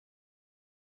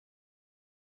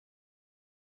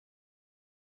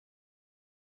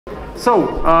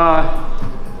So,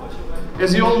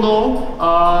 as you all know,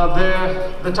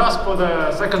 the task for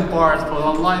the second part, for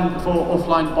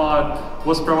offline part,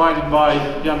 was provided by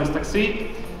Yandex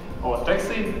Taxi, or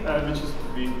Taxi,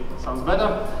 sounds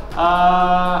better.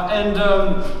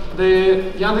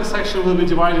 The Yandex section will be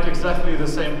divided exactly the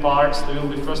same parts. There will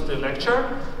be first a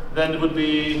lecture, then it would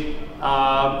be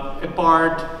a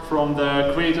part from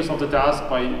the creators of the task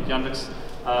by Yandex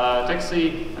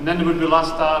Taxi, and then there would be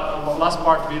last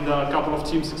part with a couple of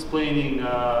teams explaining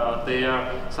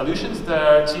their solutions.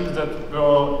 The teams that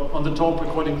were on the top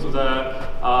according to the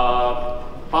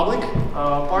public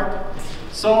part.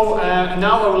 So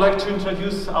now I would like to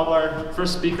introduce our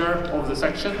first speaker of the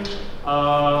section,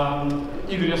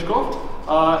 Igor Yashkov,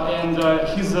 and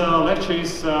his lecture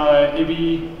is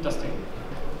A/B testing.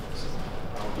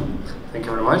 Thank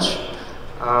you very much.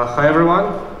 Hi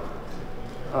everyone.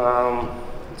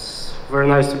 It's very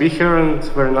nice to be here and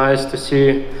very nice to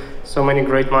see so many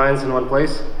great minds in one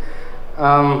place.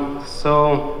 Yeah,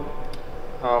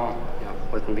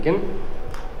 let me begin.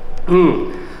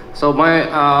 So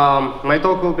my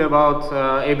talk will be about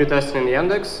A/B testing in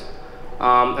Yandex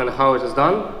and how it is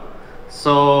done.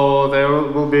 So there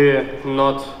will be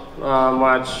not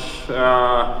much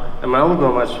ML,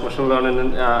 not much machine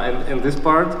learning in this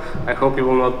part. I hope you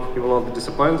will not be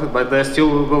disappointed, but there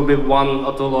still will be 1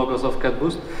 or 2 logos of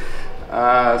CatBoost.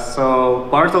 So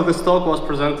part of this talk was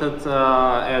presented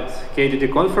at KDD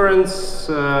conference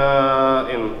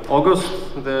in August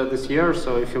this year.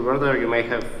 So if you were there, you may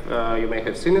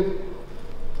have seen it.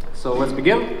 So let's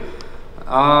begin.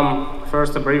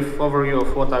 First, a brief overview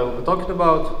of what I will be talking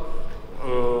about.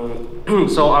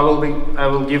 So I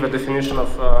will give a definition of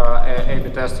A/B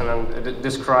testing and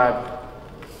describe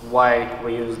why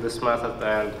we use this method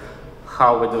and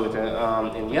how we do it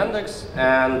in Yandex.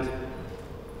 And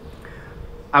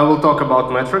I will talk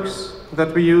about metrics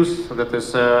that we use. That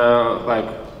is,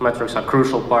 metrics are a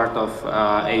crucial part of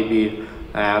A/B,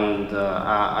 and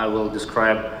I will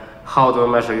describe how do we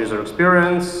measure user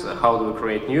experience, how do we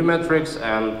create new metrics,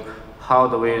 and how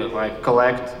do we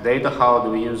collect data, how do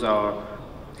we use our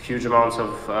huge amounts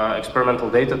of experimental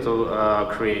data to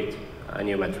create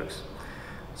new metrics.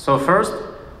 So first,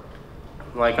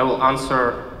 I will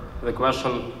answer the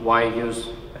question why use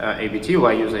ABT,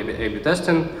 why use A/B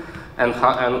testing, and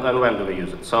when do we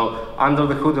use it. So under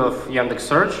the hood of Yandex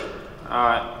Search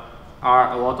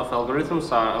are a lot of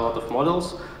algorithms, are a lot of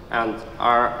models, and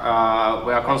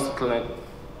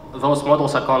those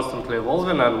models are constantly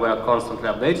evolving and we are constantly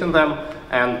updating them,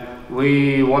 and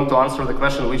we want to answer the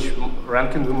question which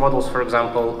ranking models, for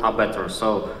example, are better.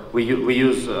 So we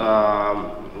use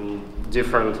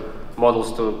different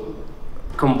models to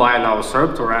combine our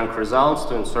SERP to rank results,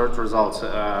 to insert results,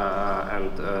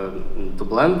 and to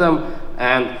blend them.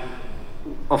 And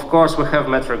of course, we have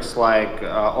metrics like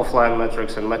offline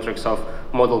metrics and metrics of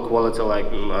model quality,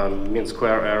 like mean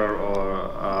square error or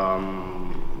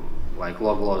like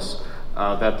log loss,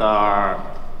 that are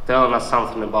telling us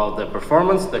something about the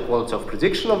performance, the quality of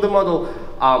prediction of the model.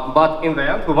 But in the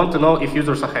end, we want to know if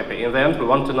users are happy. In the end, we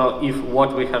want to know if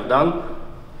what we have done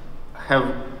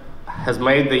has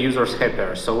made the users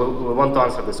happier. So we want to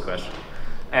answer this question.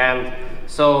 And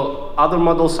so other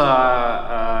models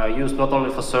are used not only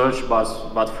for search,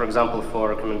 but for example for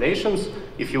recommendations.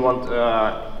 If you want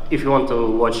to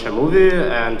watch a movie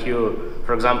and you,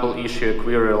 for example, issue a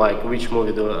query like which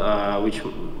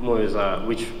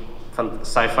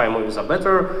sci-fi movies are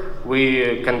better,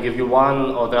 we can give you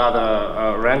one or the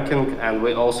other ranking, and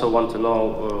we also want to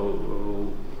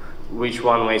know which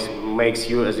one makes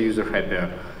you as a user happier.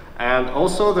 And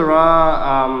also there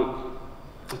are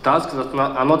tasks that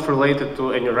are not related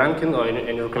to any ranking or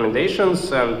any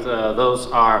recommendations, and those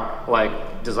are like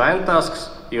design tasks,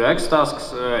 UX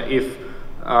tasks. If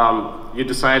you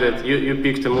decided you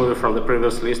picked a movie from the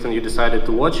previous list and you decided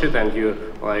to watch it, and you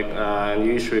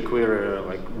you issue a query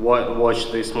like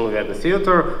watch this movie at the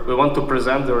theater, we want to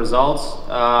present the results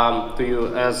to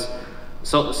you as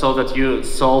so that you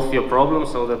solve your problem,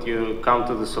 so that you come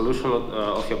to the solution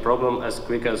of your problem as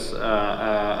quick as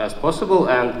possible.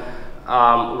 And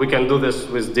we can do this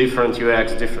with different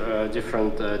UX,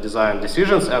 different design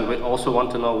decisions, and we also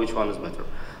want to know which one is better.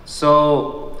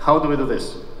 So how do we do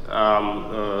this?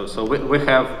 So we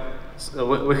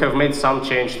have made some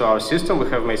change to our system, we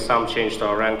have made some change to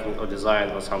our ranking or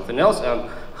design or something else, and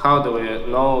how do we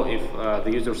know if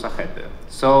the users are happy?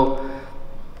 So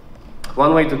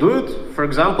one way to do it, for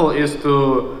example, is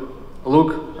to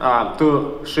look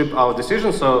to ship our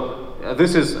decision. So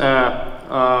this is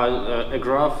a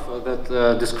graph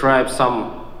that describes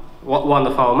one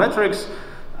of our metrics,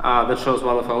 that shows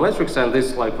one of our metrics, and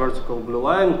this vertical blue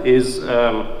line is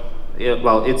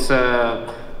well, it's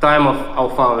time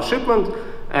of our shipment,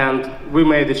 and we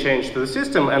made a change to the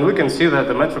system, and we can see that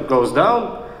the metric goes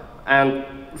down, and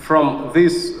from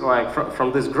this,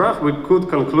 from this graph, we could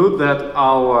conclude that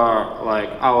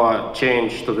our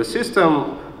change to the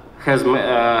system has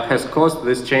caused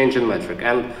this change in metric.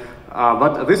 And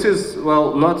but this is,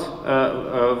 well, not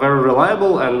very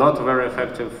reliable and not a very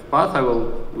effective path. I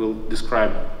will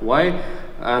describe why.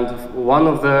 And one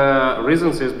of the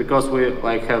reasons is because we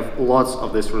have lots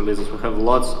of these releases. We have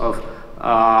lots of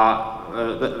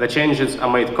the changes are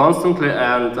made constantly,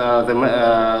 and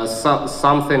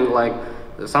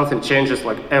something changes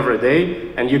every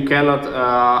day, and you cannot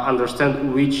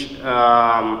understand which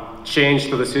change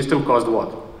to the system caused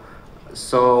what.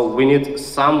 So we need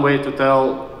some way to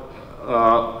tell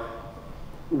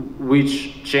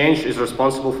which change is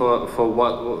responsible for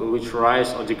which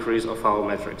rise or decrease of our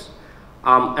metrics.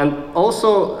 And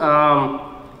also,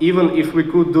 even if we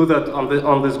could do that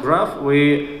on this graph,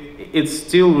 it's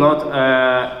still not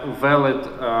a valid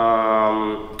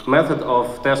method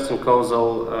of testing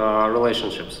causal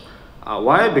relationships.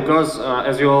 Why? Because,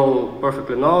 as you all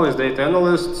perfectly know, as data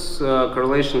analysts,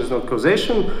 correlation is not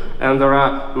causation, and there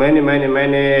are many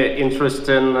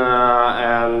interesting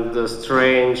and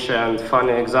strange and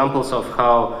funny examples of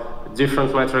how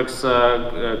different metrics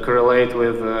correlate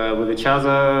with each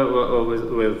other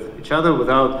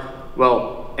without,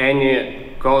 well,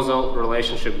 any causal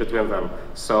relationship between them.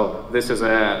 So this is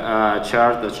a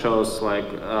chart that shows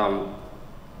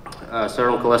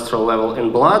serum cholesterol level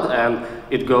in blood, and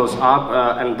it goes up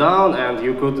and down, and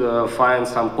you could find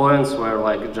some points where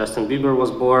Justin Bieber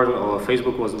was born or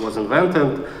Facebook was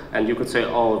invented, and you could say,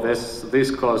 oh,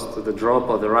 this caused the drop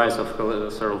or the rise of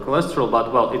serum cholesterol,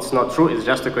 but, well, it's not true, it's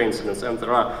just a coincidence. And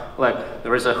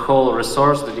there is a whole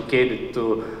resource dedicated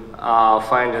to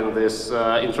finding these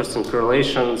interesting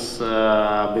correlations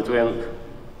between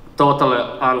totally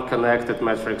unconnected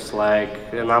metrics,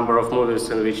 like a number of movies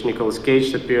in which Nicolas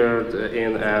Cage appeared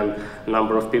in, and a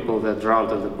number of people that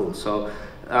drowned in the pool. So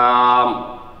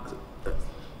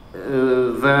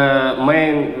the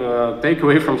main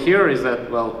takeaway from here is that,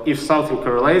 well, if something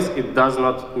correlates, it does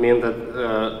not mean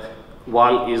that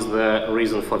one is the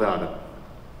reason for the other.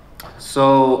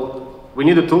 So we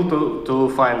need a tool to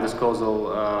find this causal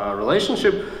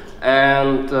relationship,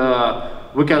 and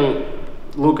we can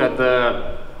look at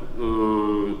the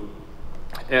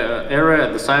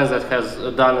area, the science that has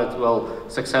done it, well,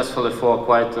 successfully for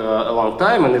quite a long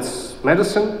time, and it's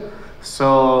medicine.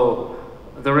 So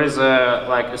there is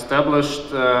a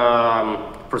established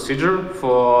procedure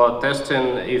for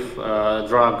testing if a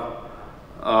drug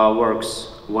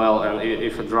works well, and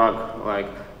if a drug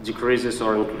decreases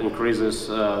or increases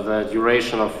the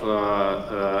duration of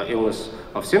illness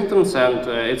of symptoms, and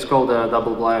it's called a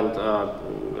double-blind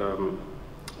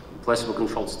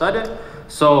placebo-controlled study.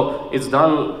 So it's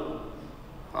done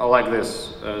like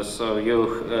this. So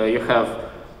you have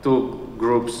two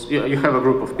groups. You have a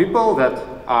group of people that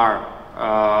are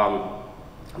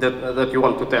that you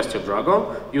want to test your drug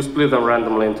on. You split them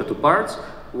randomly into two parts.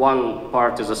 One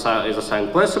part is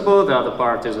assigned placebo. The other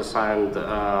part is assigned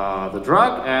the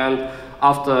drug. And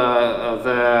after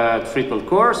the treatment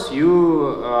course,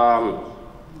 you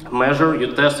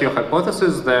you test your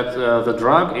hypothesis that the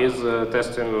drug is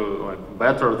testing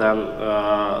better than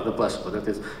the placebo. That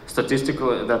is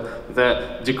statistically, that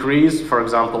the decrease, for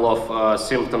example, of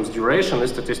symptoms duration is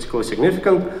statistically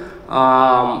significant.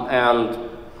 And,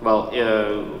 well,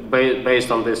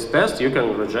 based on this test, you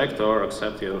can reject or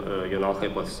accept your null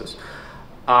hypothesis.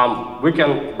 We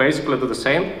can basically do the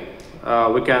same.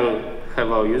 We can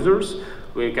have our users.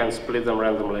 We can split them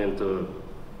randomly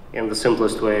in the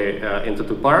simplest way into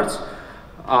two parts,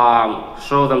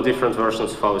 show them different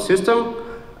versions of our system,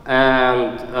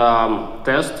 and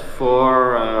test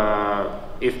for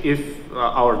if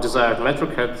our desired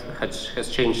metric has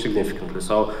changed significantly.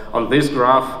 So on this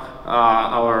graph,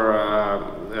 our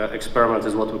experiment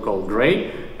is what we call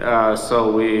gray.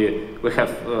 So we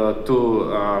have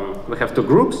two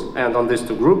groups, and on these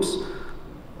two groups,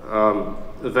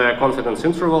 the confidence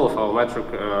interval of our metric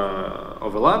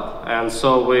overlap, and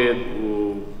so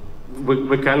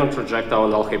we cannot reject our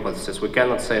null hypothesis. We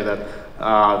cannot say that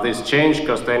this change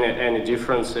caused any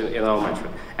difference in our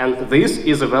metric. And this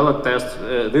is a valid test.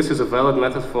 This is a valid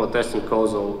method for testing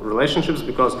causal relationships,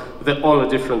 because the only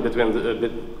difference between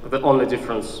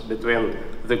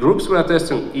the groups we are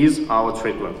testing is our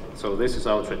treatment. So this is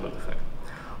our treatment effect.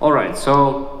 All right.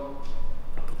 So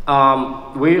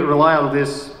we rely on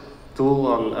this tool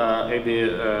on A/B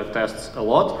tests a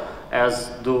lot, as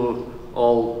do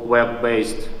all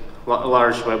web-based,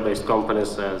 large web-based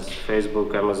companies as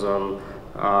Facebook, Amazon,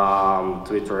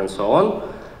 Twitter, and so on.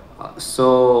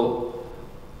 So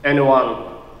anyone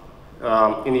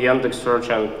in Yandex Search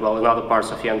and, well, in other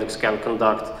parts of Yandex can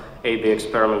conduct A/B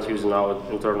experiments using our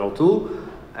internal tool.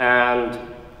 And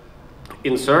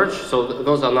in search, so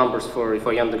those are numbers for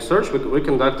Yandex Search. We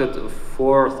conducted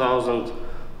 4,000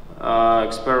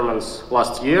 experiments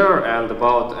last year, and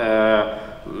about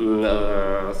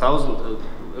 1,000,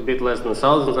 a bit less than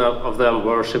 1,000 of them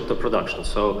were shipped to production.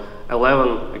 So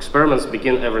 11 experiments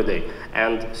begin every day.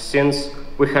 And since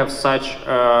we have such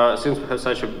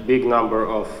a big number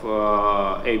of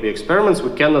A/B experiments,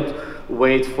 we cannot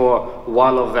wait for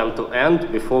one of them to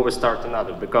end before we start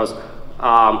another, because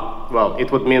well,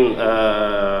 it would mean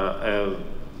a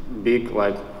big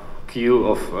queue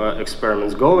of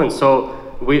experiments going. So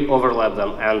we overlap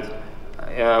them, and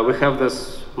we have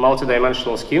this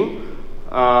multi-dimensional scheme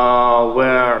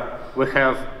where we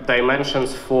have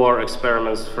dimensions for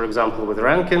experiments, for example, with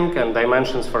ranking, and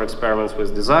dimensions for experiments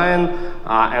with design,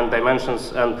 and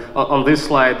dimensions. And on this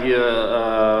slide,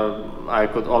 I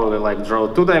could only draw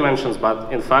 2 dimensions,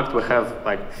 but in fact, we have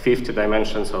 50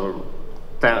 dimensions, or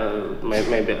 10,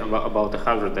 maybe about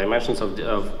 100 dimensions of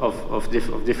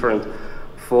different,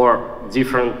 for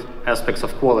different aspects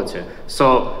of quality.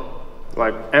 So,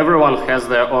 everyone has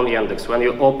their own Yandex. When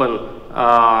you open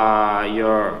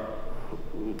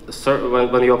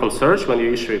when you open search, when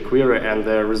you issue a query and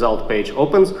the result page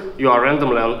opens, you are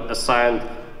randomly assigned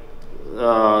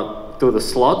to the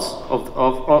slots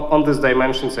on these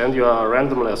dimensions, and you are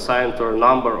randomly assigned to a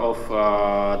number of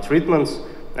treatments,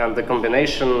 and the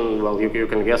combination, well, you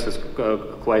can guess, is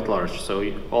quite large. So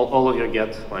all of you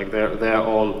get their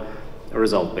own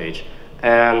result page,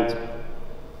 and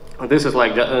this is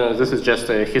this is just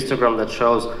a histogram that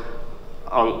shows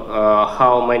on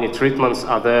how many treatments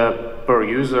are there per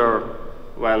user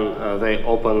when they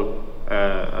open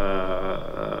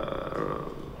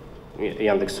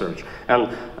Yandex Search. And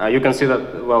you can see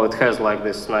that, well, it has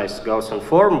this nice Gaussian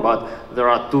form, but there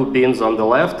are 2 bins on the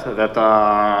left that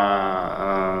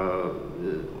are,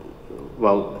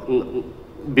 well,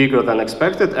 bigger than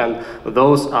expected, and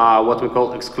those are what we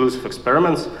call exclusive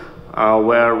experiments,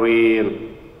 where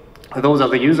those are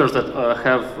the users that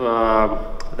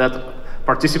that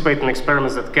participate in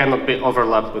experiments that cannot be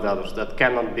overlapped with others, that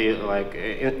cannot be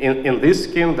in this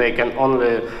scheme. They can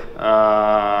only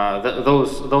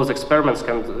those experiments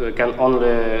can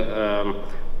only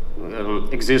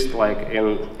exist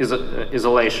in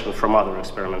isolation from other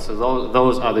experiments. So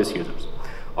those are these users.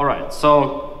 All right.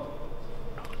 So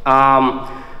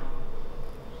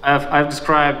I've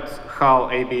described how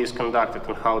A/B is conducted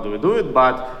and how do we do it,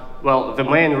 but, well, the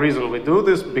main reason we do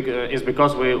this is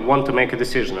because we want to make a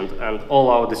decision, and all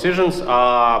our decisions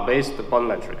are based upon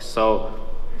metrics. So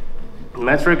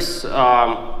metrics,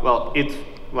 well,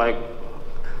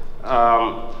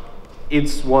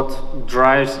 it's what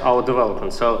drives our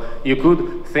development. So you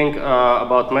could think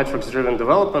about metrics-driven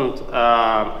development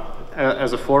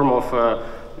as a form of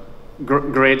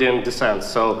gradient descent.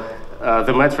 So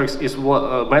the metrics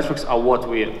are what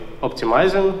we're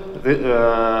optimizing.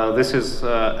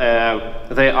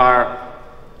 They are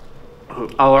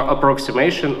our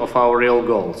approximation of our real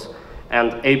goals.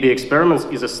 And A/B experiments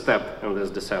is a step in this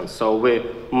descent. So we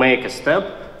make a step,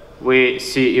 we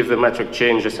see if the metric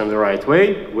changes in the right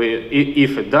way.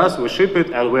 If it does, we ship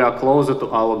it, and we are closer to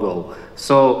our goal.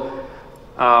 So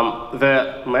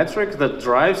the metric that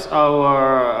drives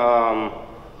our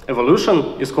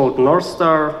evolution is called North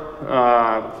Star.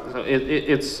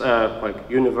 It's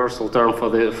universal term for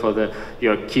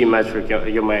your key metric,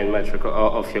 your main metric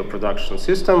of your production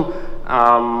system.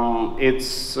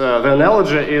 The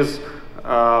analogy is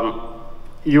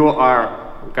you are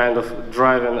kind of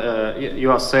driving,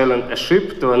 you are sailing a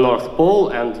ship to a North Pole,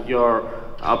 and your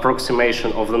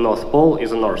approximation of the North Pole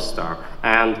is a North Star.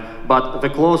 But the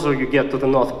closer you get to the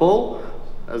North Pole,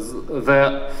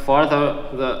 the farther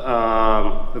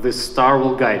this star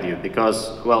will guide you,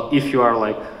 because, well, if you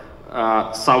are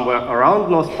somewhere around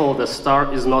North Pole, the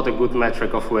star is not a good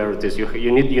metric of where it is.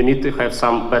 You need to have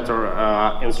some better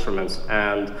instruments,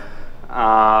 and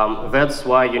that's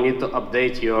why you need to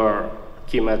update your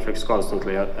key metrics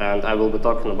constantly. And I will be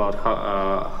talking about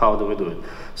how do we do it.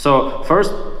 So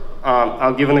first,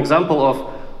 I'll give an example of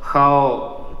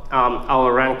how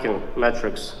our ranking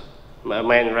metrics.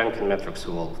 Main ranking metrics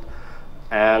evolved.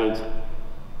 And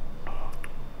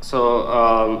so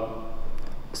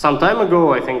some time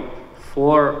ago, I think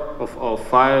 4 or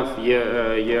 5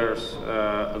 years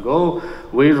ago,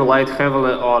 we relied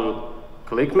heavily on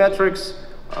click metrics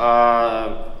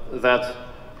that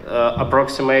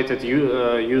approximated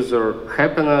user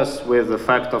happiness with the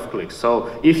fact of clicks. So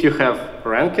if you have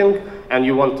ranking and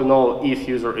you want to know if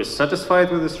user is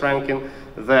satisfied with this ranking,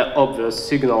 the obvious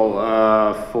signal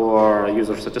for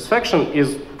user satisfaction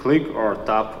is click or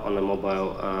tap on a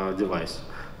mobile device.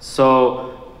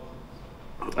 So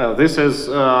this is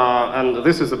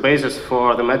the basis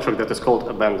for the metric that is called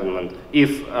abandonment.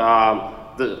 If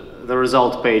the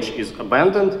result page is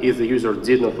abandoned, if the user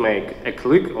did not make a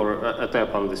click or a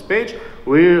tap on this page,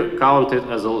 we count it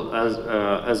as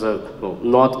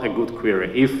not a good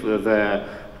query. If the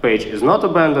page is not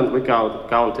abandoned, we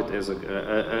count it as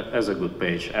a good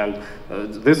page. And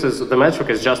the metric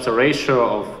is just a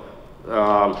ratio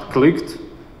of clicked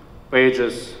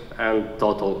pages and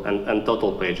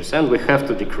total pages, and we have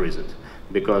to decrease it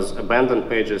because abandoned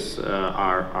pages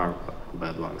are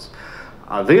bad ones.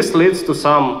 This leads to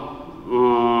some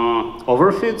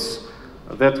overfits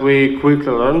that we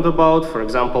quickly learned about. For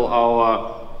example,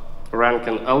 our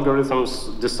ranking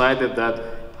algorithms decided that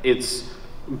it's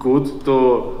good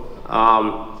to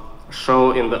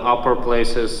show in the upper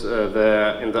places,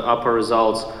 in the upper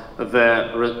results,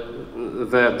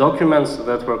 the documents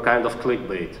that were kind of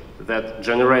clickbait, that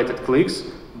generated clicks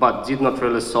but did not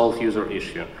really solve user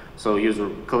issue. So user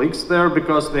clicks there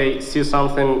because they see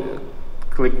something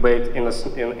clickbait in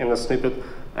a snippet,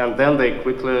 and then they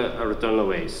quickly return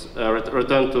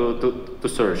to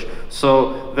search.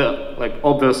 So the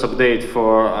obvious update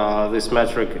for this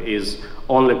metric is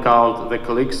only count the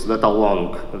clicks that are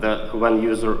long, that when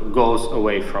user goes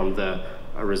away from the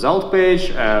result page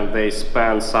and they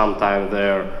spend some time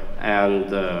there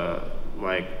and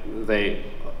they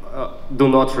do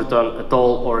not return at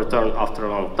all or return after a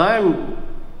long time.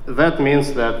 That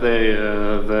means that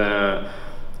the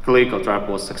click or tap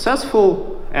was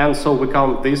successful, and so we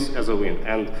count this as a win.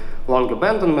 And long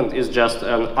abandonment is just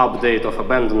an update of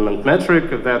abandonment metric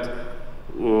that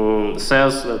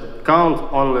says that count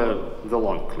only the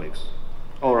long clicks.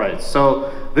 All right, so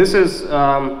this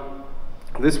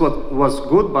was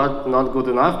good but not good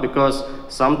enough, because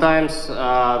sometimes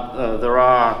there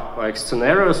are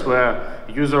scenarios where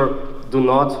user do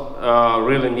not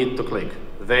really need to click.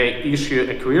 They issue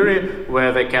a query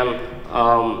where they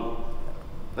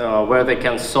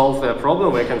can solve their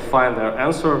problem. They can find their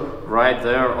answer right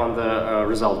there on the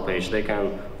result page. They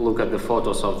can look at the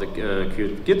photos of the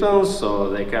cute kittens, so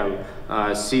they can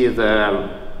see the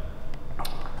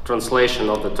translation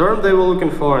of the term they were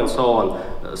looking for, and so on.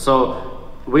 So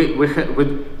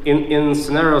in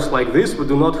scenarios like this, we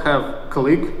do not have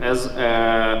click as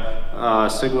a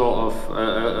signal of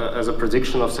as a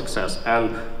prediction of success,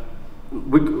 and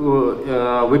we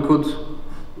could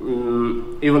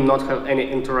even not have any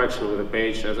interaction with the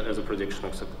page as a prediction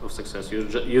of success.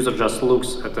 User just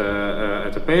looks at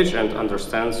a page and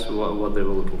understands what they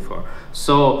were looking for.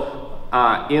 So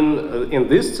in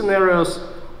these scenarios,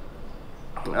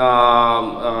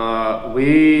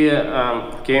 we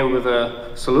came with a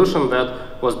solution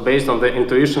that was based on the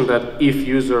intuition that if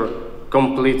user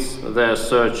completes the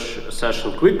search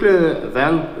session quickly,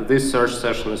 then this search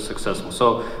session is successful.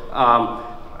 So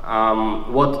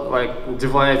what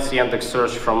divides Yandex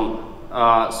Search from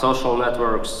social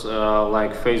networks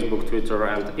like Facebook, Twitter,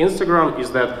 and Instagram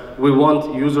is that we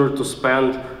want user to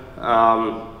spend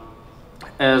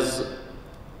as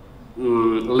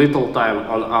little time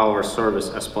on our service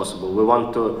as possible. We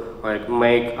want to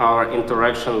make our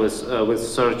interaction with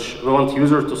search. We want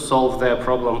user to solve their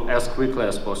problem as quickly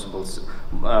as possible.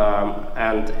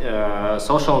 And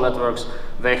social networks,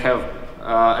 they have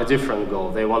a different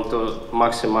goal. They want to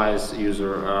maximize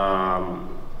user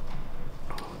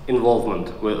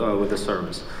involvement with the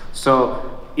service.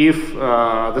 So if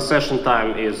the session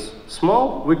time is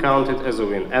small, we count it as a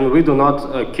win, and we do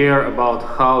not care about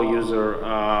how user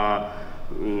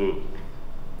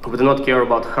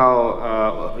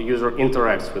user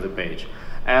interacts with the page.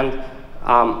 And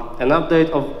an update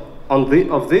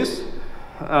of this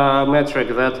metric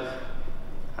that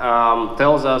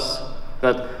tells us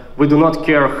that we do not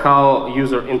care how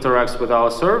user interacts with our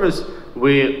service.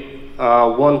 We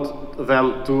want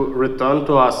them to return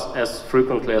to us as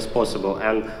frequently as possible,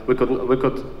 and we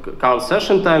could count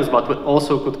session times, but we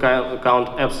also could count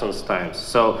absence times.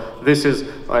 So this is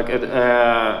like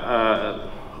a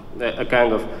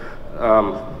kind of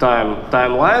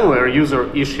timeline where user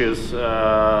issues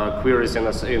queries in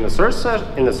a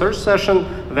search session,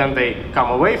 then they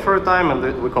come away for a time, and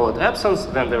we call it absence.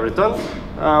 Then they return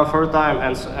for a time,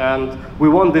 and we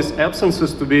want these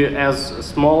absences to be as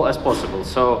small as possible.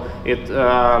 So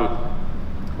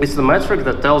it's the metric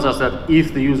that tells us that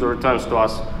if the user returns to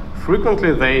us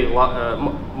frequently,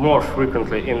 more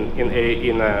frequently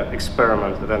in an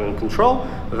experiment than in control,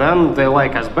 then they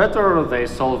like us better, they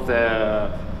solve the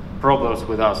problems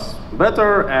with us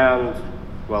better, and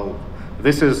well,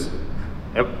 this is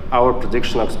our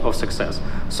prediction of success.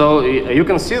 So you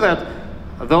can see that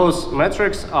those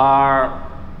metrics are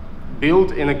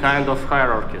built in a kind of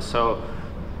hierarchy. So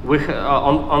we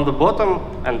on the bottom,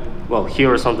 and well,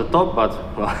 here is on the top, but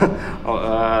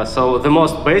so the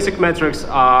most basic metrics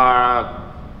are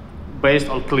based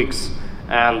on clicks,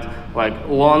 and like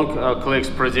long clicks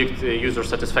predict user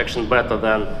satisfaction better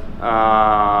than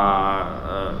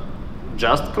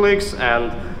just clicks,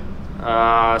 and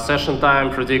session time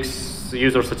predicts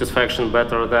user satisfaction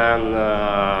better than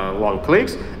long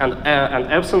clicks, and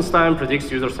absence time predicts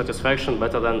user satisfaction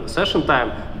better than session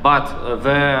time. But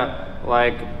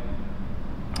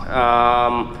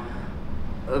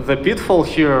the pitfall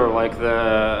here, like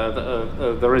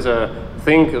there is a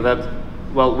thing that,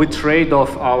 well, we trade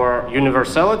off our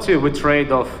universality, we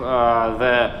trade off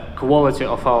the quality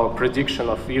of our prediction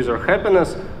of user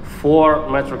happiness for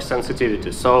metric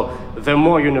sensitivity. So the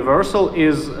more universal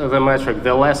is the metric,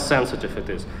 the less sensitive it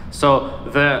is. So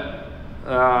the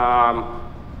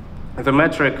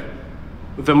metric,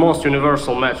 the most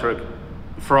universal metric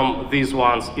from these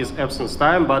ones is absence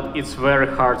time, but it's very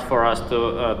hard for us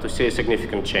to see a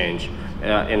significant change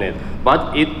in it.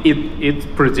 But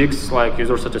it predicts like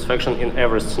user satisfaction in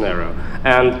every scenario,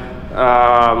 and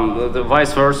the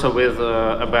vice versa with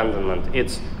abandonment.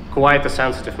 It's quite a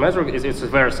sensitive metric. It's a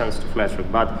very sensitive metric,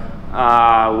 but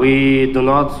we do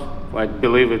not like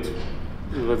believe it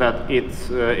that it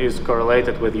is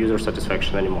correlated with user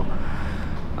satisfaction anymore.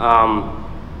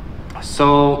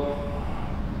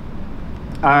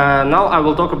 Now I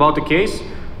will talk about a case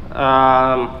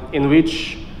in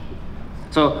which,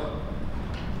 so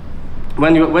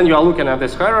when you are looking at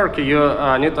this hierarchy, you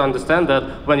need to understand that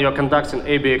when you are conducting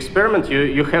A/B experiment,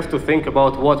 you have to think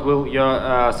about what will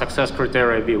your success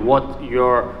criteria be, what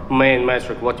your main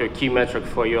metric, what your key metric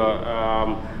for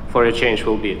your change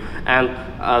will be. And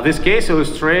this case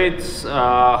illustrates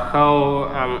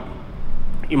how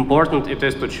important it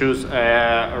is to choose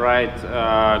a right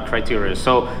criteria.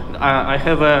 So I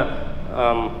have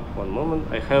one moment.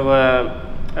 I have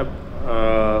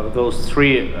those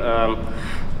three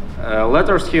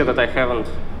letters here that I haven't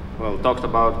talked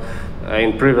about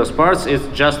in previous parts. It's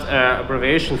just an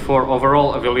abbreviation for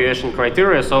overall evaluation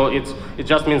criteria. So it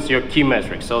just means your key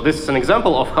metric. So this is an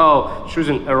example of how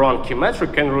choosing a wrong key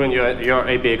metric can ruin your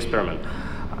A/B experiment.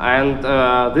 And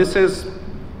this is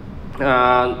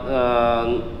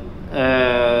a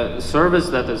service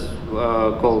that is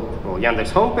called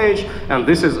Yandex homepage, and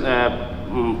this is a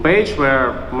page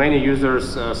where many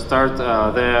users start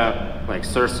their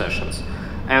search sessions.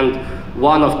 And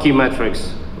one of key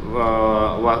metrics,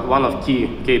 one of key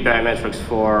KPI metrics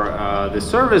for this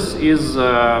service is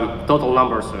total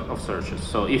numbers of searches.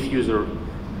 So if user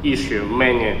issue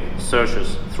many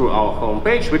searches through our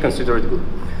homepage, we consider it good.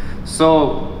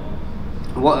 So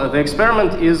the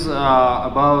experiment is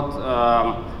about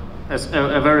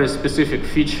a very specific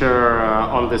feature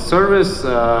on this service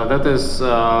that is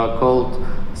called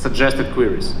suggested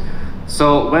queries.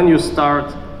 So when you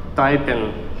start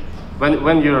typing,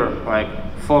 when you're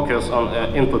focus on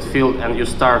an input field and you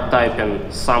start typing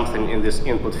something in this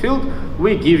input field,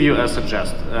 we give you a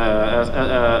suggested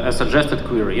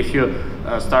query. If you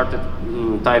started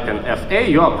typing FA,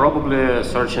 you are probably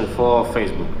searching for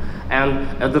Facebook. And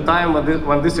at the time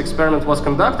when this experiment was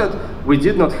conducted, we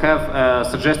did not have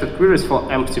suggested queries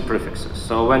for empty prefixes.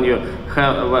 So when you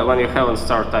haven't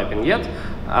started typing yet,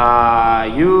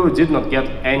 you did not get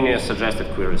any suggested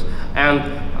queries. And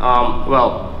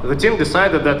well, the team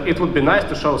decided that it would be nice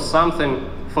to show something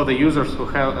for the users who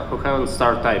haven't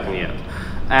started typing yet.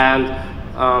 And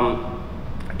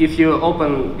if you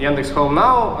open Yandex Home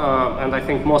now, and I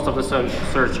think most of the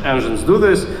search engines do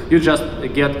this, you just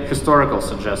get historical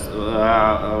suggestions.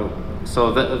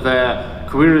 So the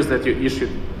queries that you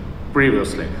issued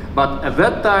previously. But at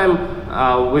that time,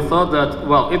 we thought that,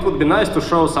 well, it would be nice to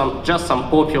show just some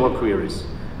popular queries.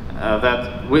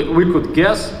 That we could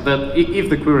guess that if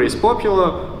the query is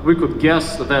popular, we could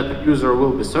guess that the user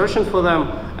will be searching for them,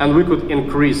 and we could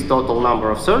increase total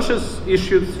number of searches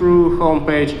issued through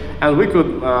homepage, and we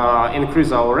could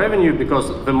increase our revenue,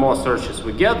 because the more searches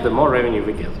we get, the more revenue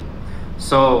we get.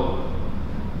 So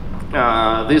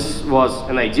this was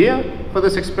an idea for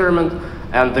this experiment,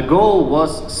 and the goal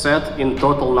was set in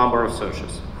total number of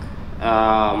searches.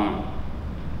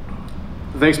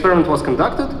 The experiment was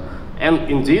conducted, and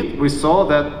indeed we saw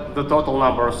that the total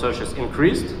number of searches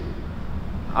increased.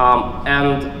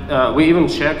 And we even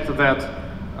checked that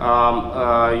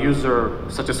user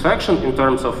satisfaction in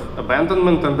terms of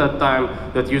abandonment at that time,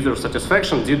 that user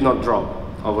satisfaction did not drop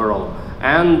overall.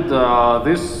 And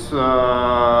this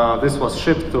was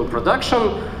shipped to production,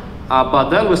 but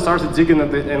then we started digging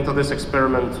into this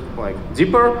experiment like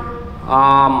deeper,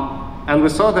 and we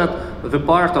saw that the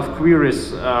part of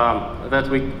queries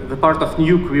the part of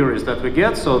new queries that we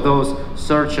get, so those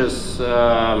searches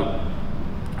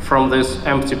from this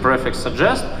empty prefix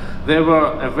suggest, they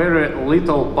were a very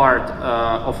little part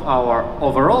of our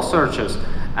overall searches,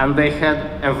 and they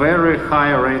had a very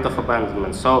high rate of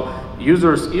abandonment. So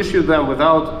users issued them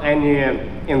without any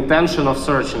intention of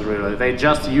searching, really. They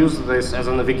just use this as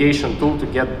a navigation tool to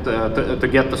get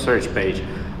the search page.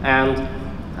 And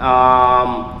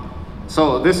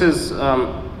so this is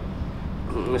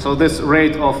so this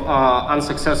rate of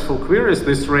unsuccessful queries,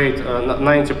 this rate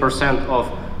 90% of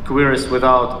queries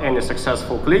without any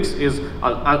successful clicks is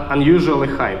unusually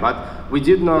high. But we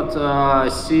did not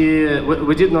see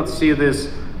this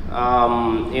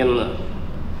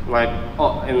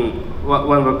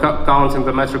when we're counting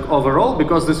the metric overall,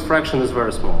 because this fraction is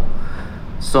very small.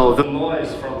 So the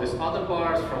noise from these other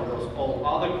parts, from those all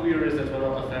other queries that were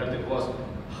not affected, was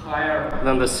higher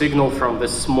than the signal from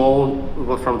this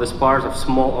part of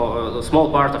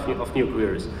small part of new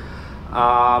queries.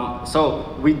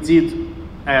 So we did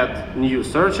add new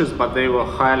searches, but they were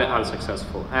highly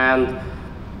unsuccessful. And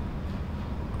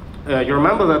you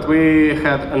remember that we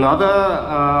had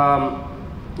another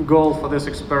goal for this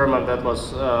experiment that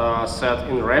was set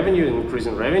in revenue,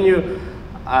 increasing revenue.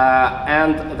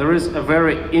 And there is a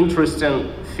very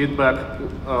interesting feedback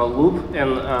loop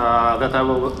that I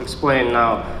will explain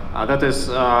now. That is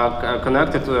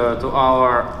connected to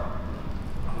our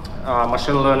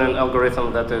machine learning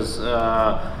algorithm that is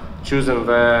choosing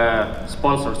the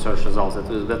sponsored search results,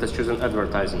 that is choosing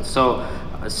advertising. So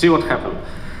see what happened.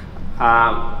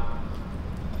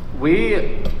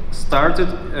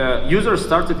 Users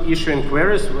started issuing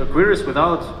queries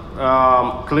without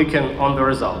clicking on the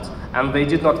results. And they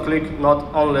did not click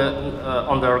not only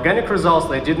on the organic results,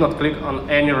 they did not click on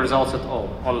any results at all,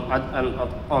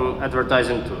 on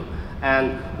advertising too.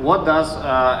 And what does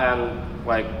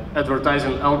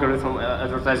advertising algorithm,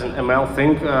 advertising ML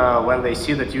think when they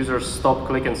see that users stop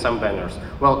clicking some banners?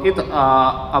 Well, it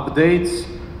updates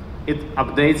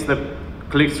the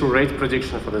click-through rate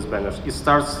prediction for these banners. It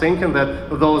starts thinking that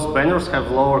those banners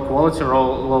have lower quality,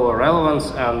 lower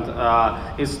relevance, and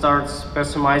it starts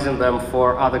pessimizing them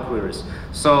for other queries.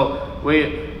 So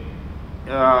we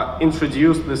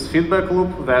introduced this feedback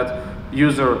loop that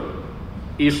user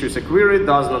issues a query,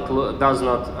 does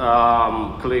not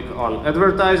click on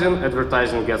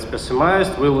advertising gets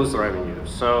pessimized, we lose revenue.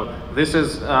 So this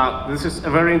is a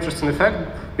very interesting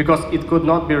effect, because it could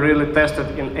not be really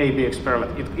tested in A/B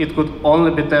experiment. It could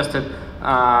only be tested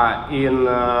in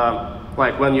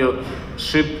when you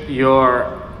ship your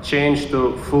change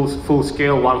to full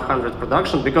scale 100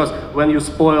 production, because when you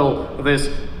spoil this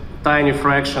tiny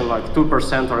fraction, like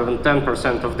 2% or even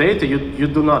 10% of data, you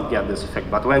do not get this effect.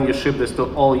 But when you ship this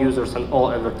to all users and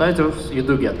all advertisers, you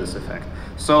do get this effect.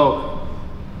 So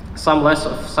some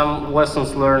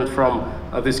lessons learned from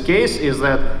this case is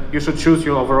that you should choose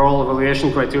your overall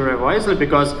evaluation criteria wisely,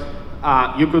 because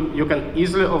you can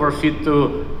easily overfit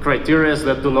to criteria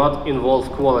that do not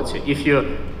involve quality. If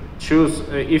you choose,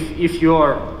 if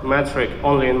your metric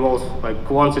only involves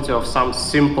quantity of some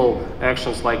simple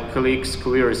actions like clicks,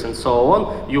 queries, and so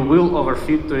on, you will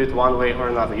overfit to it one way or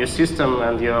another. Your system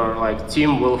and your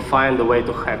team will find a way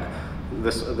to hack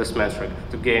this metric,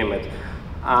 to game it.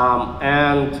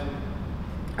 And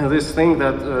this thing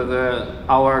that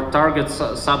our target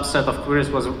subset of queries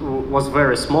was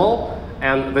very small,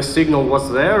 and the signal was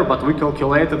there, but we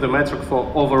calculated the metric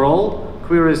for overall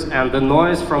queries, and the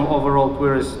noise from overall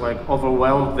queries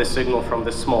overwhelmed the signal from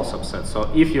this small subset. So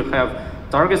if you have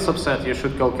target subset, you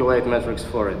should calculate metrics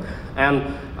for it. And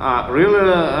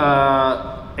really,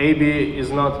 A/B is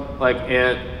not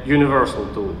a universal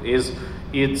tool.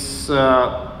 It's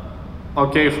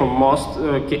okay for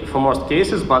most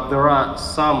cases, but there are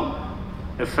some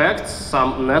effects,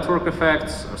 some network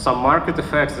effects, some market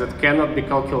effects that cannot be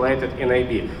calculated in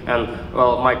A/B. And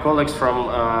well, my colleagues from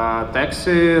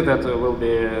Taxi that will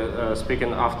be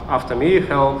speaking after me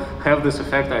have this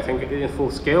effect, I think, in full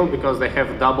scale, because they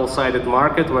have double-sided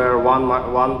market where one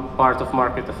part of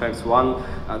market affects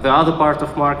the other part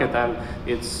of market, and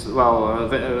it's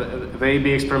the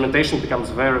A/B experimentation becomes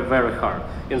very, very hard.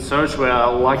 In search, we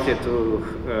are lucky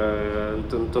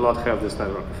to not have these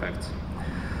network effects.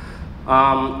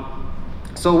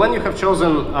 So when you have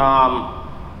chosen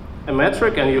a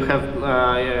metric and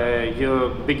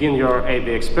you begin your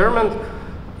A/B experiment,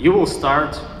 you will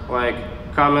start like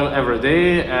coming every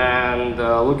day and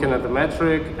looking at the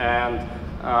metric and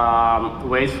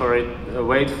wait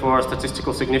for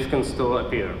statistical significance to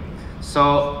appear.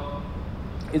 So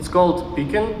it's called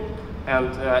peaking, and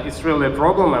it's really a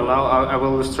problem, and now I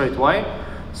will illustrate why.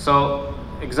 So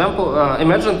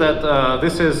imagine that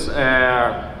this is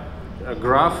a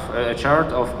graph, a chart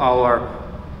of our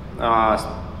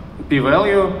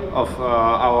p-value of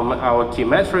our key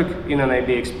metric in an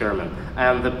A/B experiment.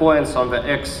 And the points on the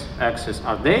x-axis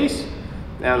are days,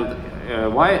 and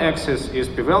y-axis is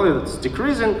p-value that's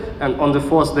decreasing, and on the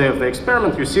 4th day of the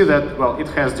experiment you see that, well, it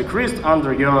has decreased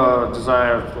under your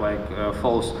desired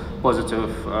false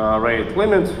positive rate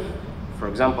limit, for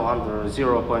example under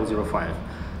 0.05.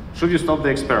 Should you stop the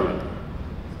experiment?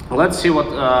 Let's see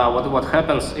what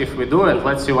happens if we do, and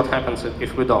let's see what happens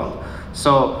if we don't.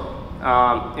 So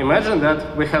imagine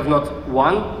that we have not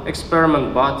one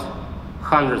experiment but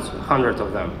hundreds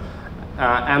of them.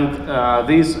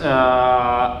 These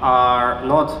are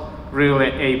not really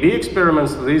A/B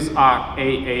experiments, these are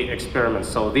AA experiments.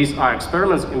 So these are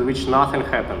experiments in which nothing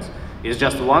happens. It's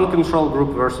just one control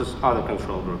group versus other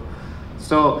control group.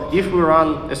 So if we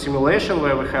run a simulation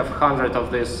where we have 100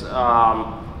 of these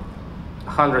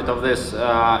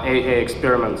AA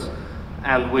experiments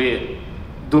and we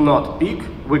do not peak,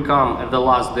 we come at the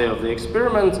last day of the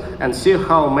experiment and see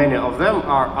how many of them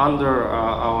are under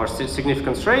our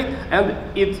significance rate, and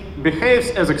it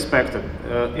behaves as expected.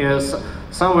 Is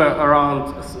somewhere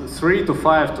around 3 to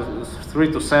 5 to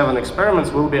 3 to 7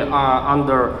 experiments will be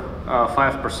under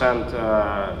 5%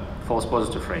 false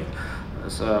positive rate,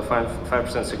 so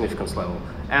 5% significance level,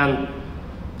 and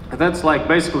that's like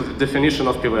basically the definition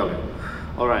of p-value.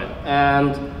 All right,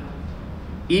 and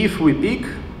if we peak,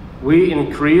 we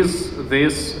increase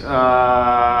this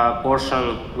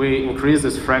portion, we increase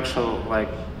this fraction like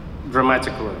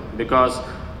dramatically, because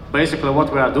basically what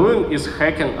we are doing is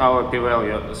hacking our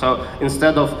p-value. So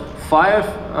instead of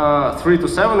 3 to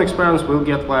 7 experiments, we'll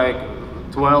get like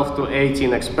 12 to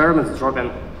 18 experiments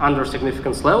dropping under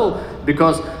significance level,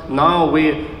 because now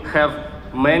we have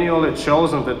manually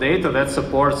chosen the data that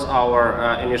supports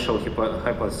our initial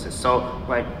hypothesis. So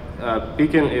like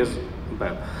peaking is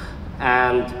bad.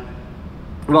 And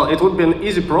well, it would be an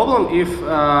easy problem if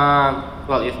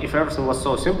if everything was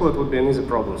so simple, it would be an easy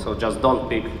problem. So just don't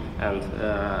peak, and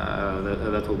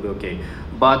that will be okay.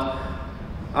 But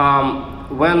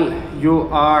when you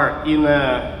are in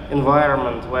an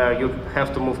environment where you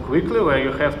have to move quickly, where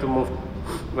you have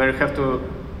to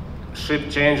ship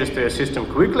changes to your system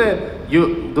quickly,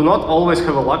 you do not always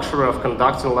have a luxury of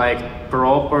conducting like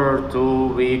proper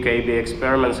 2-week A/B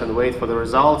experiments and wait for the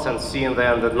results and seeing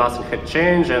then that nothing had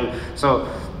changed. And so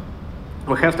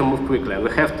we have to move quickly, and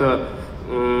we have to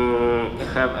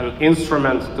have an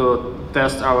instrument to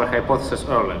test our hypothesis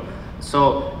early.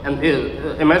 So, and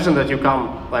imagine that you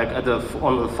come like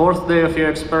on the 4th day of your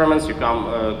experiments, you come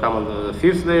on the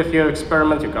 5th day of your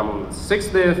experiment, you come on the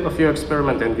 6th day of your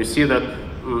experiment, and you see that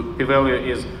p-value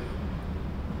is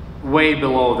way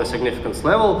below the significance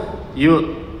level.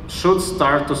 You should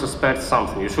start to suspect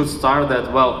something. You should start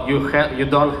that, well, you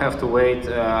don't have to wait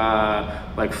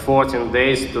like 14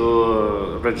 days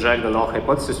to reject the null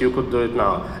hypothesis. You could do it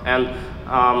now. And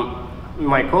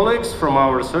my colleagues from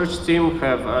our research team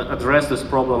have addressed this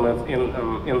problem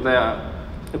in their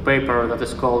paper that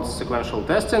is called Sequential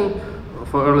Testing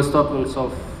for Early Stoppings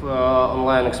of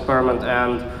Online Experiment.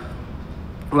 And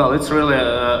well, it's really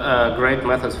a great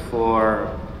method for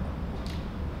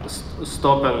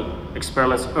stopping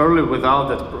experiments early without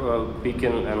that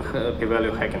peaking and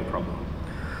p-value hacking problem.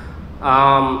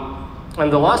 And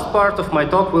the last part of my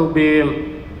talk will be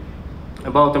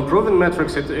about improving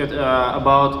metrics. I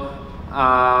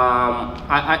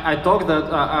talked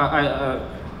that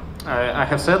I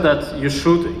have said that you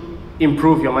should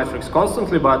improve your metrics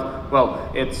constantly, but well,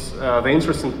 it's the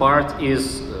interesting part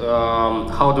is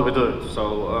how do we do it?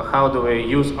 So how do we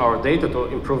use our data to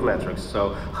improve metrics?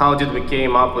 So how did we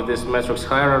came up with this metrics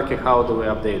hierarchy? How do we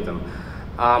update them?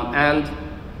 And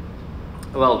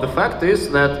well, the fact is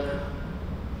that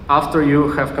after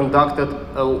you have conducted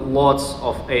lots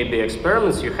of A/B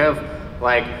experiments, you have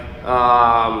like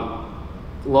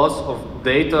lots of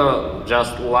data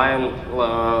just lying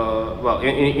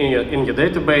in your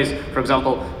database. For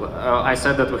example, I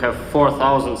said that we have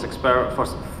 4,000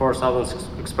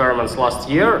 experiments last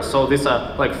year, so these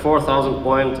are like 4,000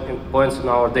 points in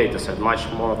our data set, much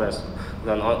more or less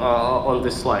than on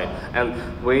this slide. And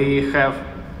we have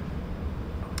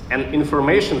an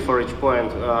information for each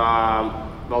point,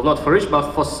 well, not for each,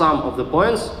 but for some of the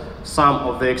points, some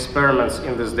of the experiments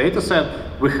in this data set,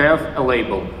 we have a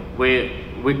label. We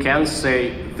we can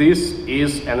say this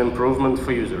is an improvement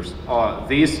for users, or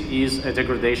this is a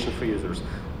degradation for users.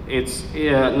 It's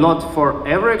not for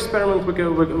every experiment we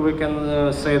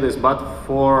can say this, but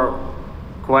for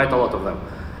quite a lot of them.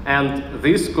 And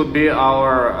this could be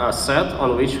our set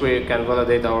on which we can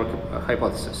validate our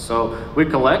hypothesis. So we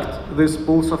collect these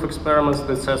pools of experiments,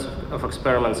 this set of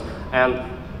experiments, and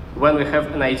when we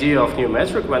have an idea of new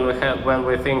metric, when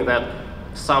we think that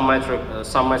some metric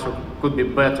could be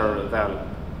better than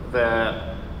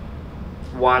the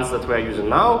ones that we are using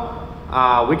now,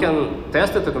 we can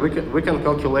test it and we can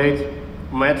calculate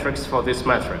metrics for this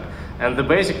metric. And the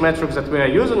basic metrics that we are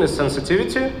using is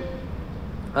sensitivity.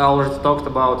 I already talked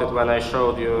about it when I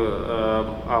showed you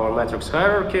our metrics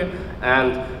hierarchy.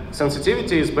 And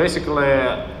sensitivity is basically,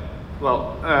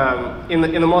 well, in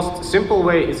the most simple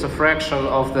way, it's a fraction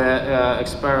of the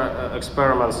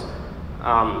experiments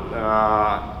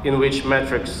in which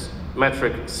metric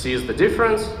sees the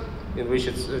difference, in which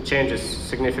it changes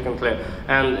significantly,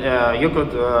 and you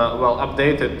could well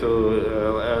update it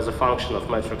to as a function of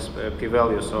metrics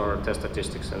p-values or test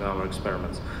statistics in our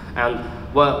experiments. And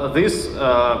well, this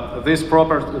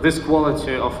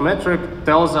quality of metric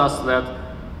tells us that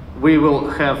we will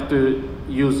have to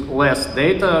use less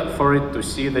data for it to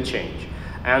see the change.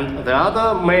 And the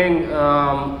other main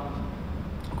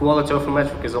quality of a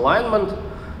metric is alignment,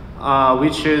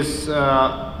 which is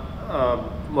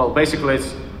well, basically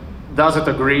it's does it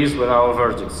agrees with our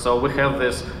verdicts. So we have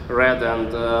this red and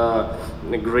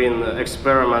green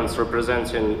experiments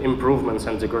representing improvements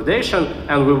and degradation,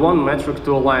 and we want metric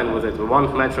to align with it. We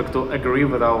want metric to agree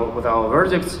with our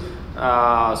verdicts,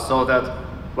 so that,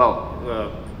 well,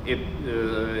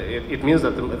 it means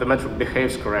that the metric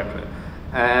behaves correctly.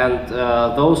 And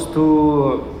those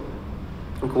two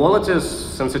qualities,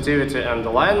 sensitivity and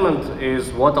alignment,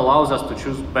 is what allows us to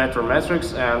choose better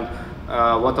metrics and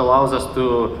what allows us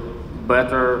to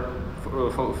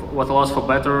what allows for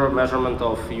better measurement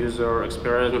of user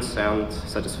experience and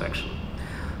satisfaction.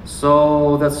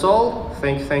 So that's all.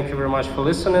 Thank you very much for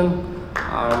listening.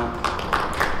 And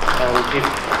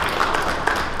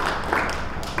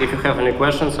if you have any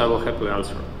questions, I will happily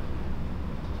answer.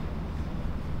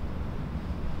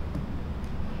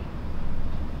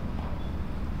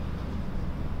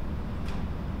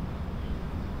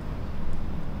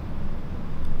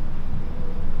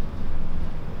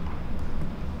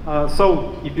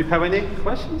 So, if you have any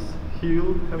questions,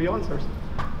 he'll have your answers.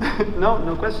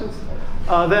 No questions?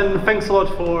 Then thanks a lot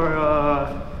for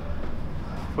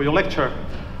your lecture.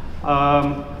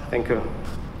 Thank you.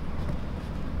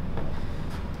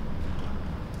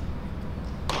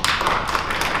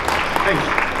 Thanks.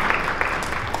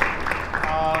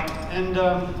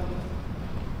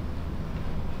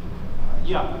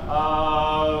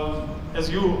 As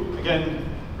you again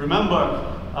remember,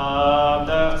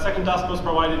 the second task was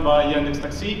provided by Yandex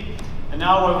Taxi, and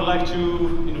now I would like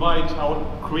to invite our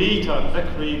creator,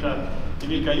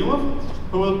 Emil Kayumov,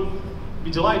 who will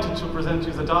be delighted to present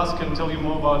you the task and tell you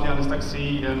more about Yandex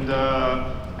Taxi and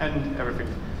everything.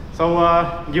 So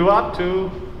give up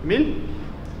to Emil.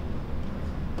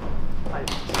 Hi.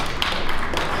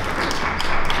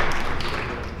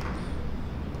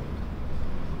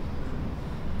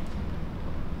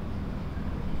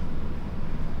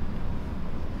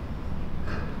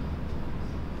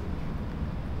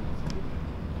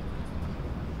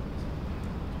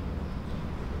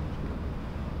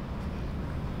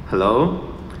 Hello,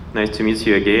 nice to meet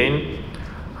you again.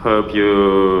 Hope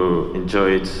you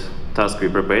enjoyed task we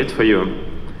prepared for you.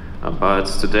 But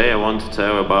today I want to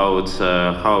tell about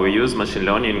how we use machine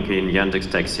learning in Yandex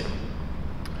Taxi.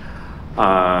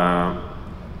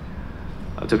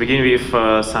 To begin with,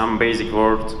 some basic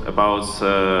words about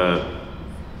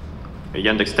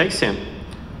Yandex Taxi.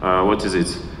 What is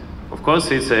it? Of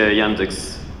course, it's a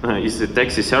Yandex, it's a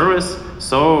taxi service.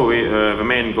 So the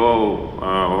main goal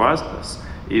of us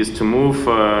is to move,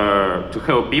 to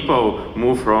help people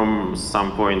move from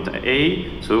some point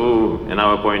A to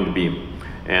another point B,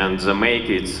 and make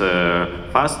it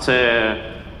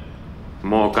faster,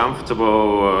 more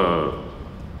comfortable,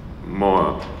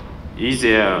 more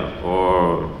easier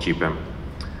or cheaper.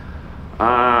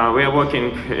 We are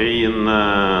working in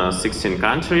 16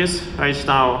 countries right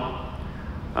now,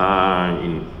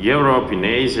 in Europe, in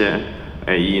Asia,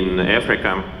 in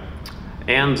Africa,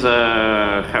 and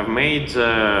have made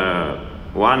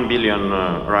 1 billion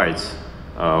rides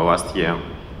last year,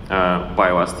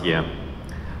 by last year,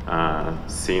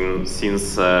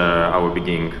 since our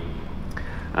beginning.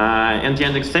 And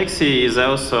Yandex Taxi is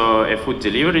also a food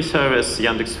delivery service,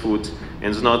 Yandex Food,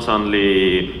 and not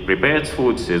only prepared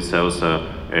food, it's also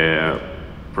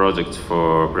project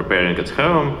for preparing at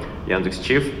home, Yandex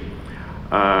Chief,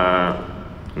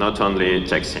 not only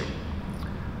taxi.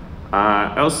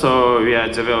 Also, we are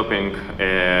developing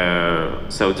a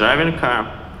self-driving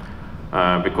car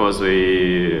because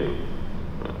we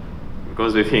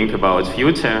think about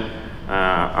future.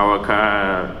 Our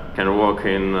car can work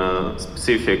in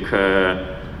specific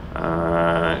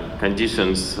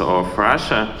conditions of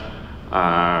Russia,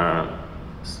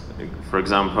 for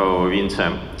example,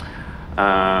 winter.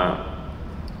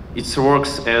 It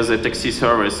works as a taxi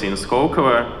service in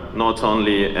Khalkechev, not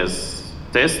only as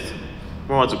test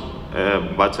mode,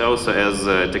 but also as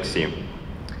a taxi.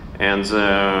 And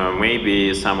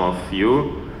maybe some of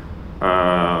you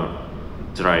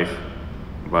drive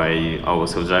by our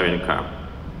self-driving car.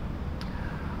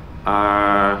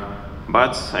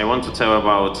 But I want to tell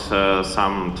about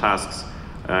some tasks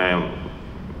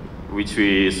which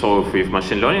we solve with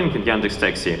machine learning in Yandex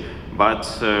Taxi. But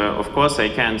of course I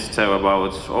can't tell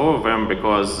about all of them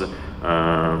because there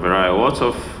are a lot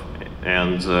of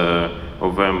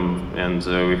them and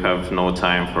we have no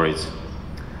time for it.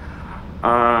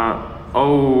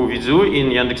 All we do in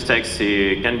Yandex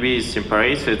Taxi can be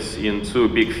separated in two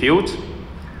big fields.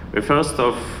 The first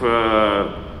of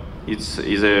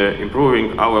is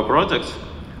improving our product.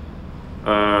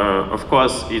 Of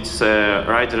course, it's a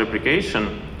rider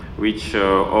application which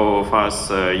all of us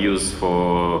use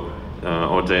for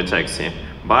order taxi.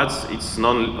 But it's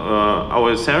not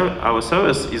our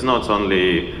service is not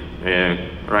only a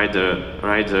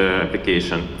rider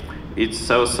application. It's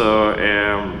also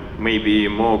maybe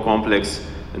more complex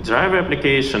driver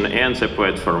application and a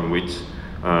platform which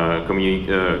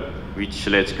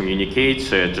lets communicate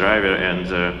driver and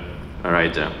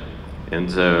rider,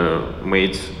 and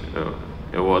made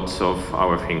a lot of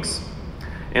our things.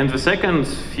 And the second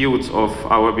field of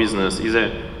our business is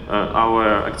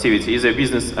our activity is a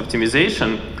business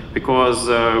optimization, because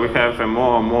we have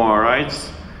more and more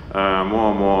rides,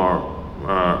 more and more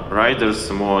riders,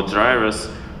 more drivers,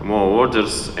 more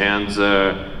orders, and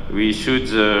we should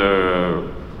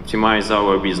optimize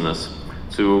our business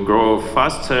to grow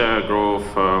faster, grow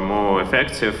more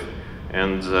effective,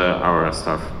 and our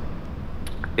stuff.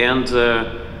 And there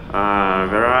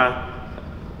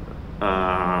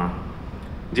are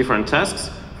different tasks.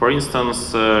 For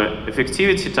instance,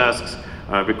 effectivity tasks,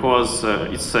 because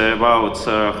it's about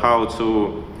how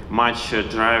to match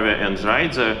driver and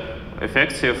rider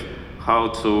effective, how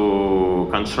to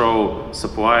control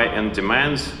supply and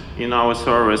demand in our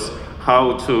service,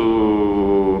 how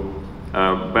to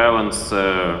balance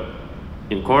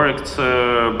incorrect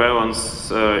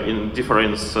balance in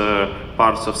different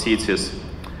parts of cities,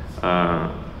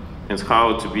 and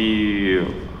how to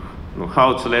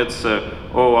let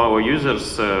all our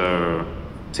users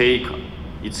take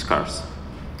its cars.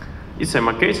 It's a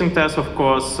marketing task, of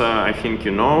course. I think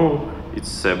you know.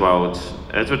 It's about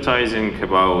advertising,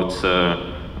 about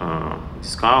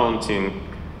discounting,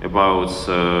 about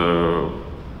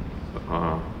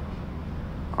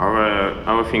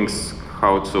our things,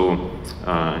 how to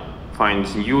find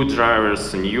new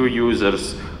drivers, new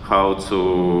users, how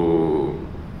to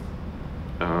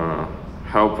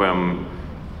help them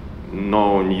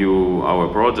know our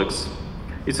products.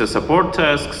 It's a support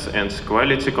tasks and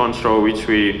quality control, which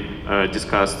we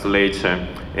discussed later,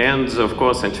 and of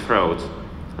course anti-fraud,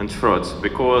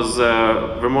 because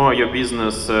the more your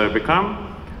business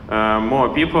become, more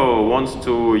people want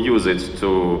to use it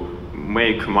to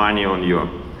make money on you,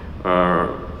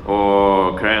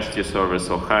 or crash your service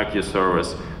or hack your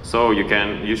service. So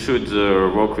you should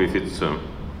work with it too.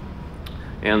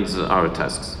 And our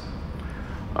tasks.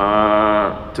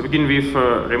 To begin with,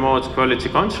 remote quality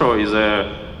control is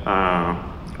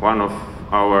one of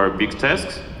our big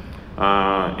tasks.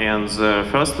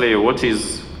 Firstly, what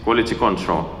is quality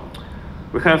control?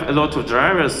 We have a lot of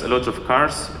drivers, a lot of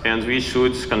cars, and we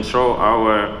should control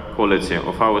our quality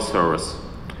of our service.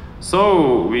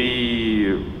 So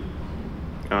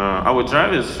our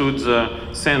drivers should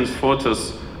send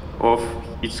photos of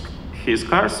his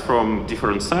cars from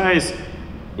different size,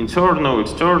 internal,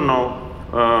 external,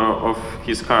 of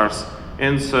his cars,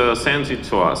 and send it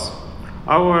to us.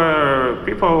 Our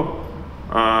people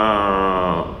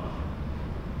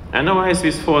analyze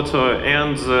this photo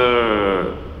and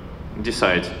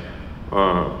decide,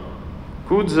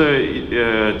 could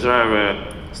the driver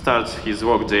start his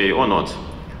workday or not?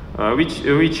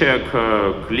 We check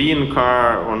clean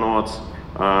car or not,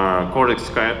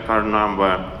 correct car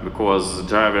number, because the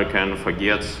driver can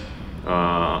forget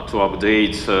to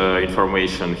update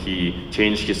information. He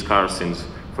changed his cars and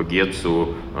forget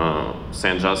to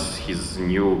send us his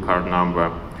new card number.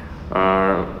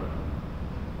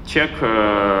 check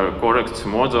correct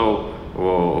model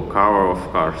or color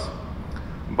of cars.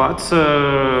 But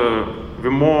the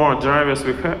more drivers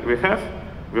we have,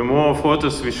 the more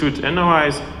photos we should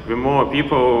analyze, the more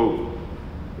people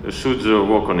should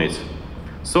work on it.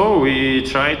 So we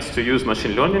tried to use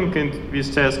machine learning in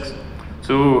these tasks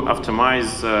to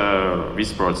optimize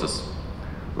this process.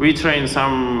 We train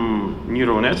some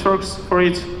neural networks for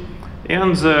it,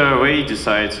 and we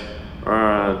decide,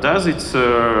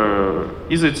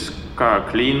 is it car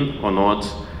clean or not?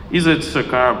 Is it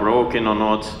car broken or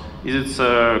not? Is it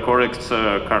correct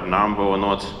car number or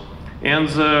not? And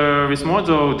this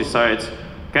model decides,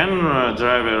 can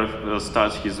driver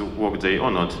start his workday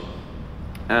or not?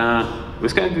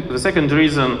 The second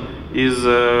reason is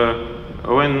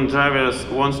when drivers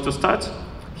wants to start,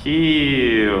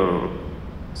 he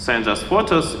sends us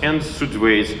photos and should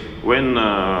wait when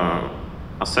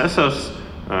assessors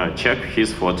check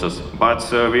his photos. But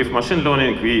with machine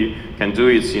learning, we can do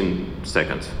it in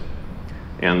seconds.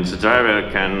 And the driver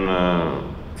can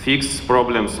fix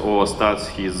problems or start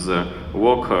his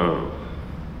work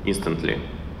instantly.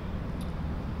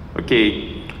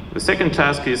 Okay, the second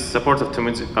task is support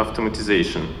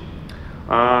automatization.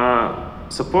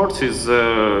 Support is,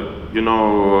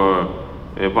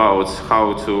 about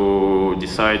how to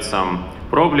decide some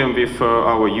problem with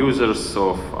our users,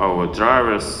 of our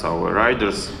drivers, our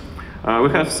riders. We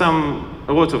have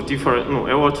a lot of different,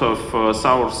 a lot of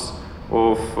source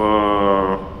of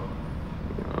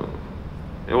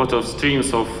a lot of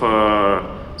streams of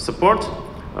support,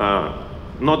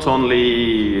 not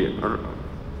only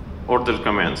order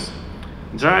commands.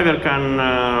 Driver can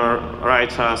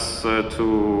write us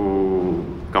to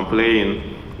complain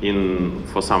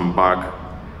for some bug,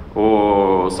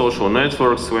 or social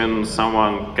networks when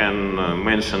someone can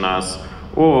mention us,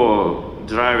 or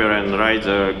driver and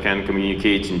rider can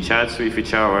communicate in chats with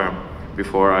each other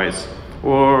before rides,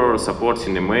 or support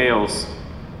in emails.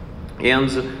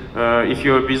 And if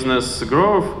your business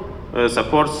grows,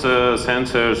 support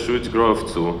center should grow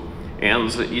too.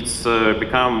 And it's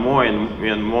become more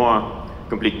and more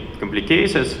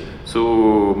complicated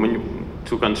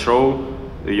to control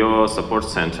your support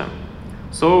center.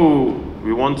 So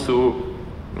we want to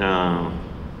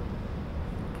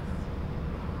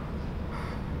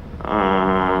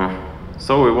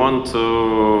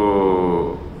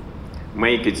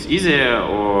make it easier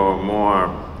or more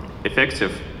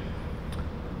effective.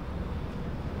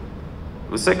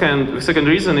 The second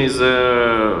reason is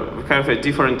we have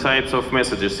different types of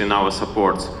messages in our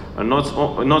support. Not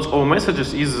all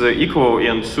messages is equal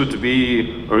and should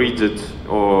be read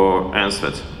or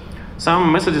answered.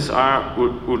 Some messages are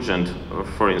urgent,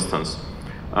 for instance.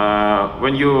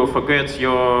 When you forget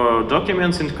your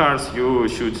documents in cars, you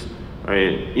should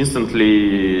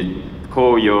instantly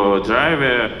call your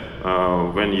driver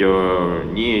when you're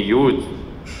near you.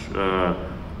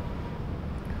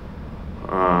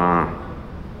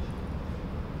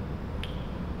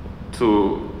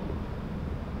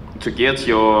 To get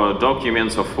your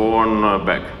documents or phone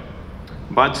back.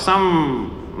 But some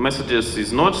messages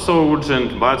is not so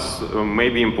urgent, but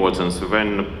maybe important.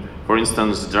 When, for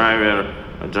instance, driver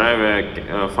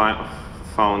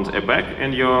found a bug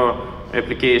in your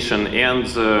application and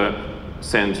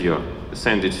send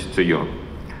it to you.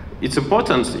 It's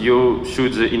important. You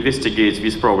should investigate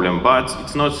this problem, but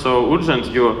it's not so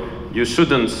urgent. You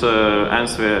shouldn't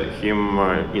answer him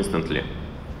instantly.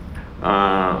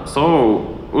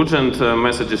 So urgent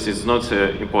messages is not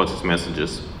important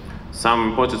messages. Some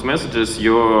important messages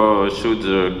you should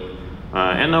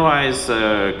analyze,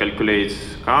 calculate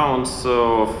counts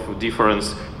of different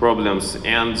problems,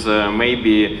 and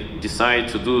maybe decide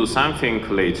to do something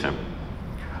later.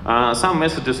 Some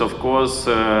messages, of course,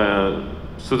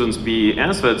 shouldn't be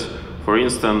answered. For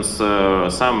instance,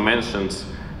 some mentions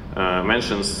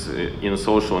in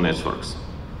social networks.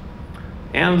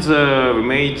 And we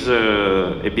made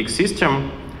a big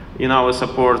system in our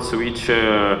support, which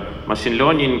machine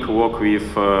learning work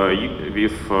with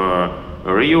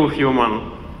real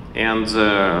human, and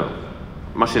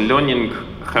machine learning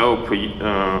help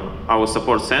our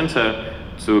support center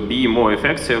to be more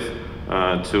effective,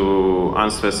 to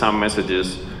answer some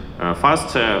messages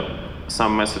faster,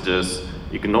 some messages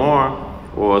ignore,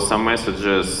 or some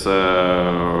messages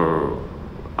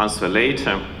answer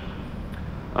later.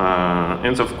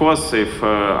 And of course, if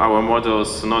our model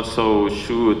is not so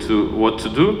sure what to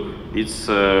do, it's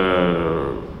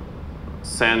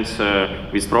sent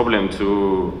this problem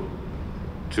to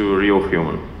real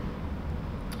human.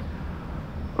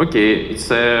 Okay,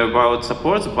 it's about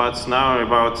support, but now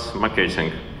about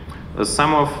marketing.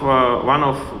 One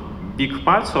of big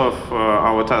parts of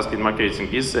our task in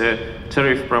marketing is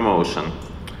tariff promotion.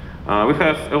 We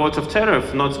have a lot of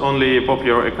tariff, not only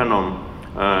popular economy.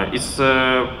 It's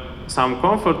some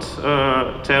comfort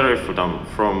tariff,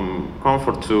 from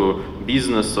comfort to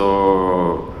business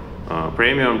or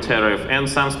premium tariff, and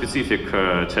some specific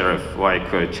tariff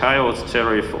like child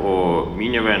tariff or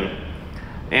minivan.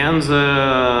 And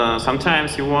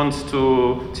sometimes you want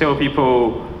to tell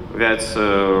people that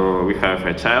we have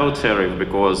a child tariff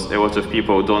because a lot of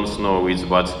people don't know it,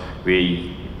 but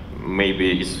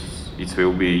maybe it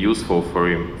will be useful for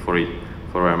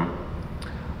them.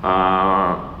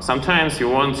 Sometimes you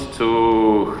want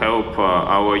to help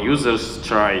our users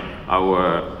try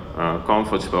our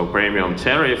comfortable premium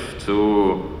tariff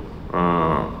to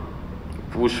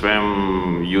push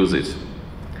them use it.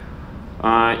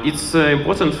 It's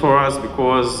important for us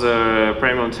because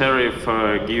premium tariff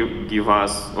give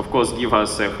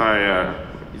us a higher,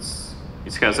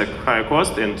 it has a higher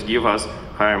cost and give us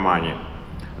higher money.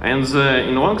 And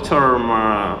in long term,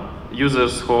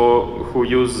 users who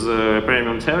use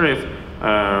premium tariff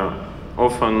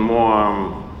often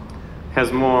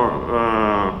has more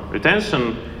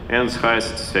retention and higher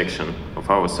satisfaction of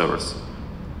our service.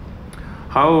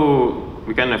 How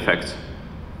we can affect?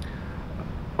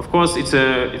 Of course,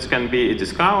 it can be a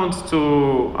discount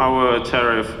to our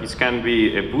tariff. It can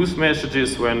be a boost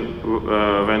messages when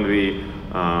we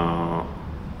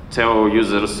tell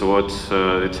users what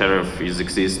the tariff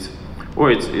exists,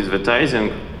 or it's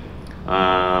advertising.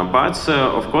 But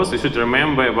of course, we should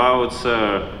remember about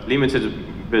limited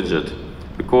budget,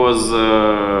 because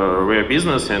we're a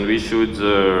business and we should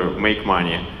make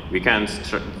money. We can't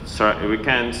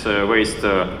waste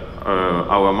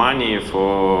our money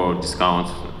for discount,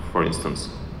 for instance.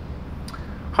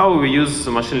 How we use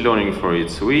machine learning for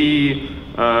it? If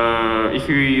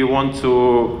we want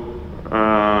to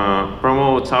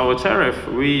promote our tariff,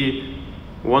 we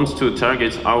want to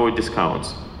target our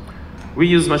discounts. We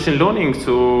use machine learning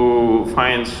to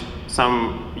find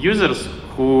some users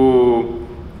who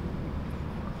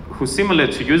similar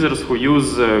to users who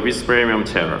use this premium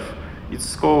tariff.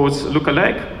 It's called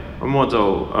lookalike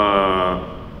model.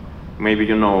 Maybe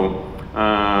you know.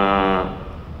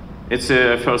 It's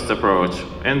a first approach,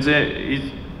 and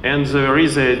there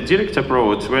is a direct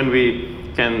approach when we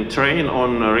can train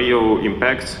on real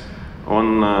impact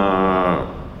on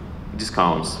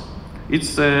discounts.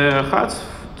 It's hard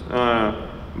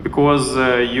because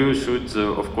you should,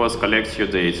 of course, collect your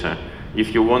data.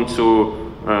 If you want to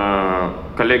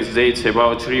collect data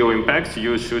about real impact,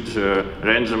 you should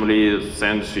randomly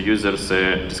send users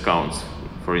discounts,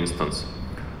 for instance.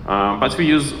 But we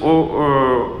use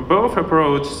both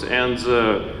approaches, and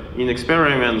in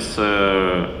experiments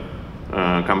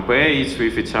compare it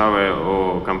with each other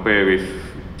or compare with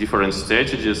different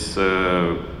strategies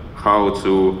how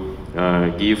to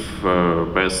give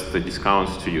best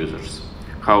discounts to users,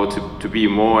 how to be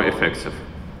more effective.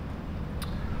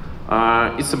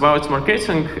 It's about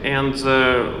marketing, and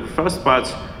the first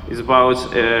part is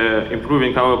about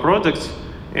improving our products,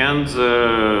 and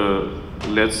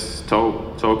let's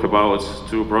talk about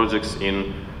two projects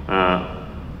in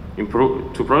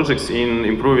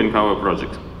improving our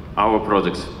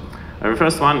products. The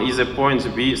first one is a point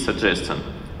B suggestion.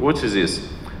 What is this?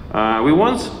 We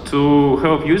want to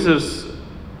help users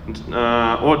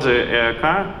order a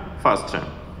car faster,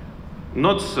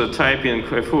 not typing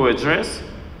a full address,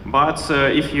 but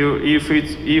if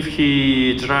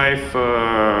he drive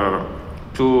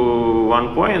to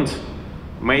one point,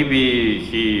 maybe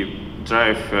he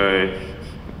drive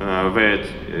there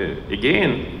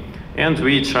again, and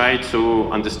we try to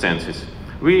understand it.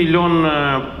 We learn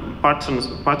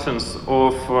patterns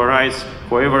of rides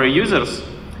for every users,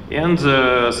 and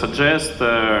suggest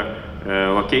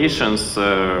locations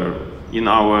in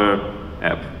our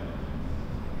app.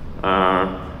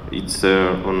 It's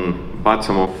on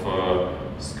bottom of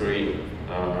screen.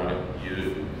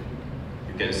 You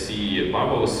can see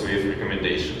bubbles with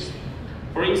recommendations.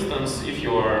 For instance, if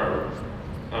you are,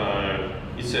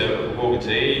 it's a work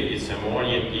day, it's a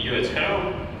morning, you're at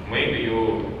home, maybe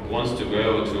you want to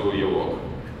go to your work.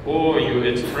 Or you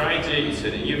at Friday, it's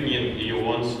an evening, you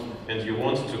want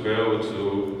to go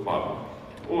to pub.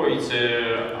 Or it's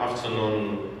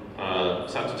afternoon,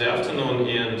 Saturday afternoon,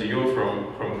 and you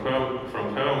from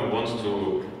home want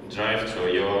to drive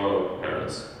to your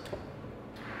parents.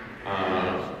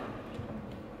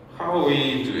 How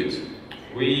we do it?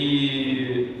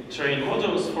 We train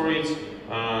models for it.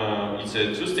 It's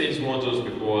a two-stage models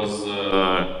because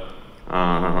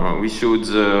we should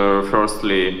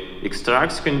firstly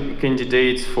extract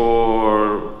candidates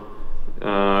for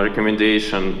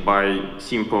recommendation by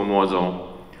simple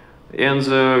model, and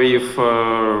with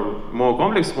more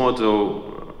complex model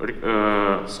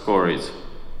score it.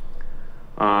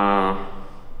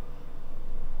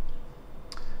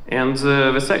 And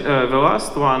the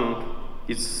last one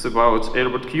is about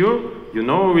airport queue. You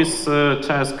know this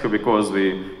task because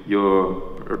you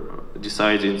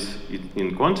decided it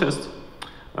in contest.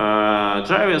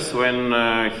 Drivers, when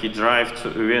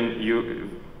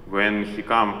he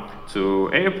come to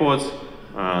airport,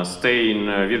 stay in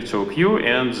virtual queue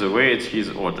and wait his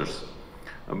orders.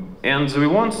 And we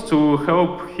want to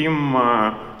help him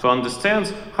to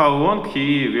understand how long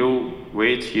he will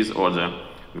wait his order,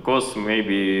 because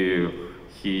maybe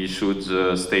he should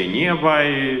stay nearby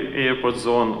airport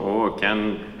zone or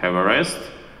can have a rest,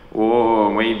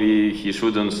 or maybe he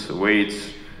shouldn't wait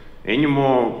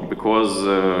anymore because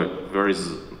there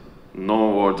is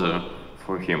no order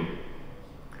for him.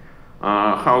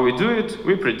 How we do it?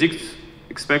 We predict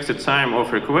expected time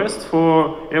of request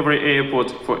for every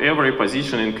airport, for every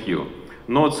position in queue.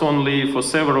 Not only for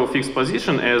several fixed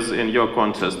positions as in your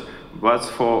contest, but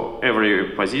for every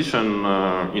position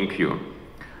in queue.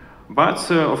 But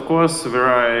of course, in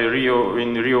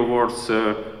real world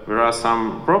there are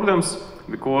some problems,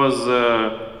 because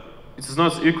it is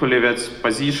not equally that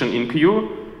position in queue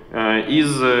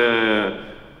is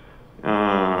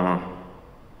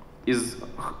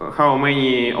how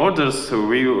many orders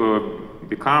will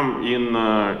become in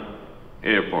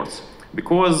airports.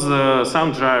 Because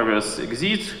some drivers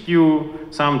exit queue,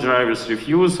 some drivers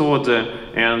refuse order,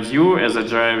 and you as a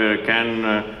driver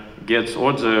can get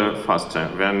order faster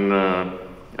than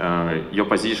your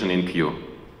position in queue.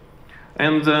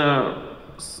 And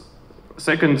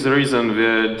second reason,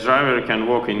 the driver can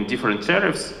work in different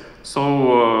tariffs,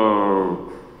 so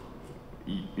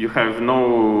you have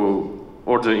no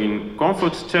order in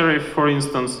comfort tariff, for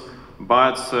instance,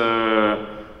 but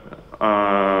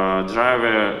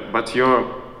your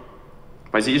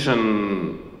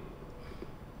position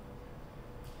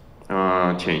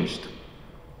changed.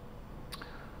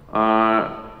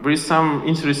 There is some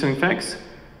interesting facts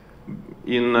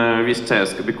in this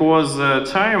task, because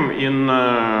time in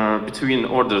between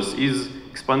orders is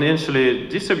exponentially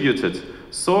distributed.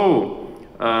 So,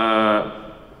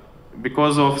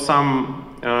 because of some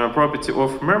property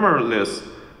of memoryless,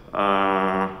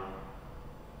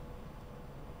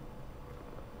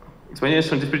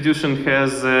 exponential distribution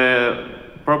has a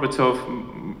property of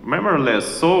memoryless.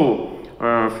 So,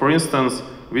 for instance,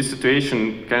 this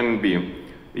situation can be: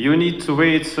 you need to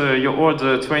wait your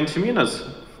order 20 minutes,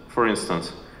 for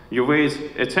instance. You wait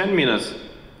 10 minutes,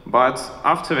 but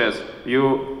after that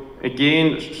you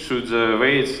again should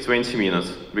wait 20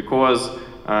 minutes, because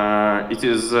it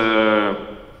is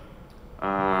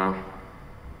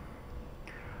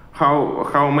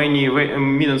how many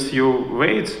minutes you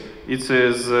wait. It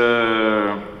is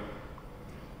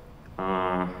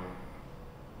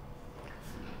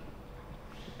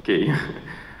okay.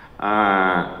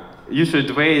 You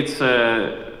should wait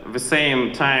the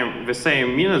same time, the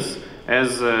same minutes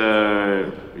as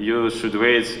you should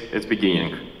wait at the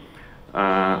beginning.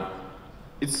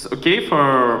 It's okay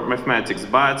for mathematics,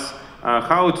 but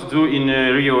how to do in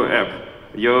a real app?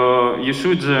 You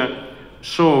should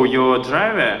show your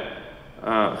driver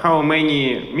how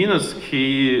many minutes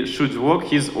he should work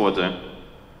his order.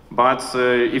 But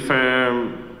if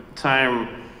time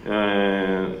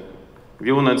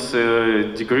will not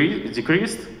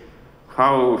decreased,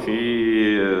 how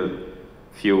he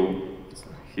feel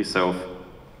himself.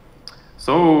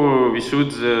 So we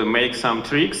should make some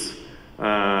tricks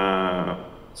to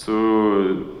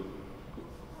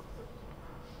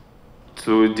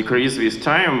decrease this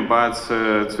time, but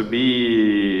to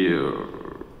be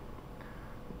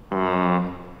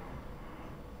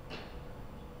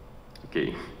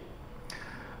okay.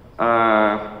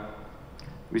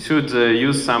 We should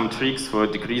use some tricks for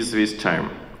decrease this time.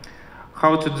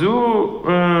 How to do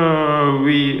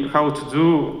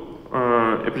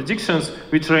predictions?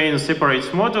 We train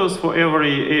separate models for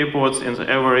every airport and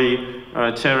every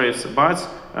tariffs, but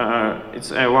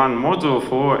it's one model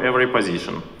for every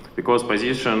position, because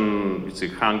position, it's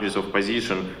hundreds of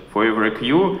positions for every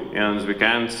queue, and we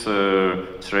can't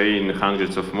train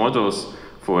hundreds of models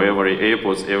for every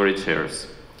airport, every tariffs.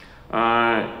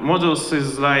 Models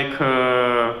is like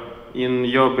in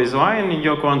your baseline, in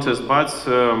your contest, but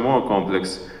more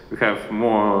complex. We have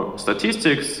more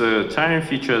statistics, time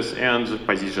features, and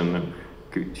position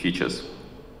features.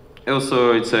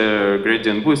 Also, it's a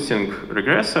gradient boosting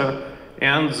regressor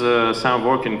and some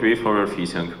working with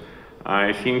overfitting.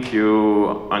 I think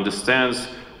you understand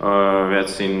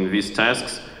that in these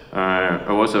tasks a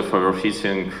lot of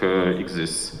overfitting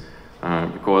exists,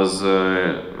 because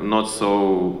not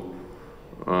so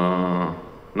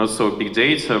not so big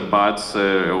data, but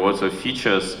a lot of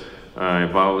features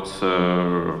about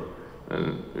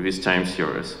this time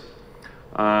series.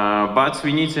 But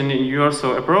we need a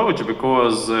universal approach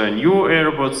because new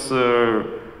airports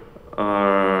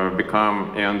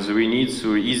become, and we need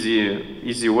to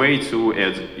easy way to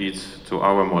add it to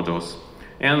our models.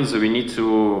 And we need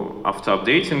to, after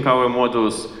updating our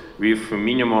models, with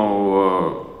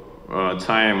minimal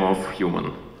time of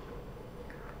human.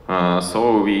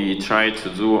 So we try to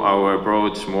do our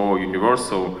approach more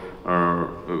universal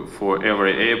for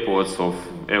every airport of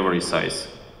every size.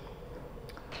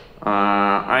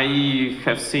 I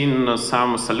have seen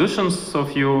some solutions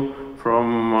of you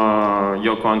from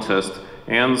your contest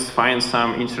and find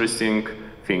some interesting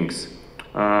things.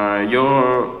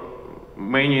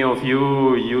 Many of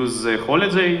you use a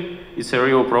holiday. It's a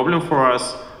real problem for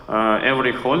us.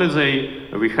 Every holiday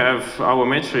we have our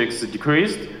metrics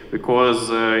decreased because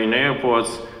in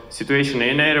airports, situation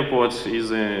in airports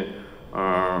is a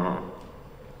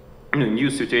new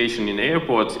situation in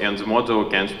airport and the model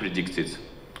can't predict it.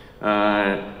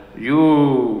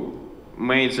 You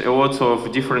made a lot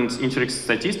of different interesting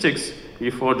statistics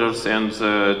with orders and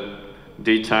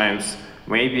date times.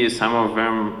 Maybe some of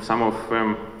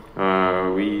them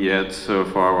we add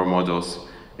for our models.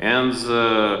 And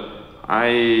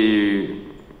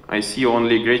I see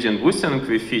only gradient boosting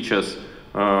with features.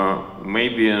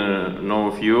 Maybe none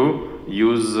of you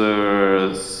use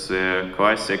the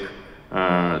classic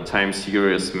time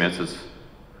series method,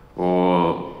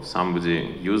 or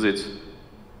somebody use it.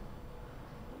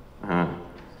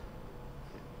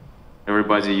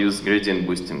 Everybody use gradient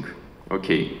boosting.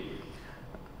 Okay.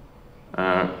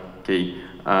 Okay.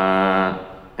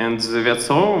 And that's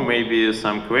all. Maybe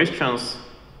some questions.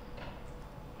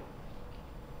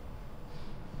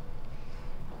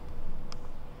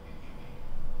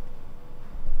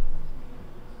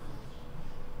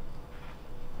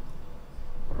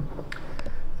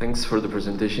 Thanks for the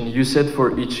presentation. You said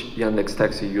for each Yandex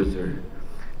Taxi user,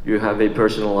 you have a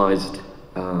personalized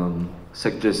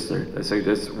suggestor that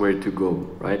suggests where to go,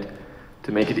 right?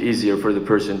 To make it easier for the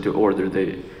person to order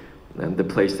the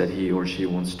place that he or she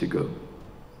wants to go,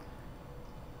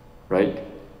 right?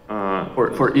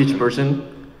 For each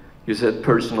person, you said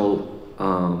personal.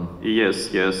 Yes,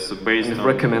 based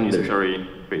on history.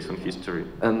 Based on history.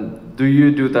 And do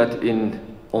you do that in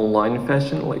online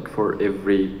fashion, like for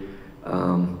every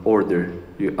order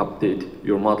you update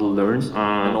your model learns in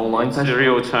online fashion? It's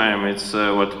real time. It's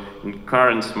what in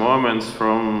current moments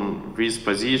from this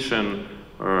position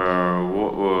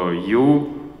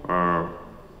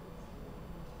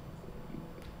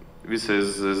this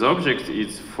is the object.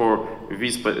 It's for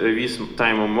this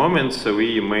time of moment. So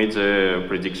we made a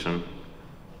prediction.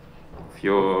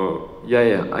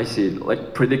 Yeah, I see.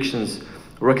 Like predictions,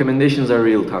 recommendations are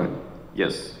real time.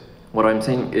 Yes. What I'm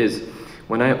saying is,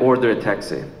 when I order a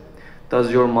taxi,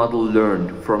 does your model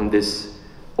learn from this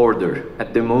order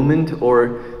at the moment,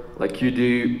 or like you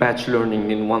do batch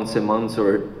learning in once a month,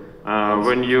 or?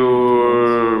 When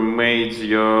you made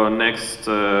your next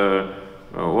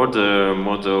order,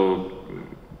 model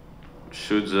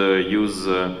should use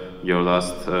your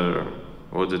last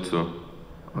order too.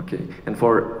 Okay, and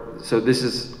so this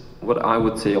is what I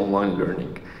would say online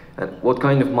learning. And what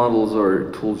kind of models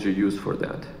or tools you use for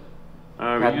that?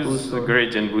 We use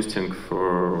gradient boosting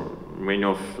for many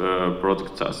of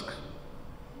product tasks.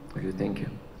 Okay, thank you.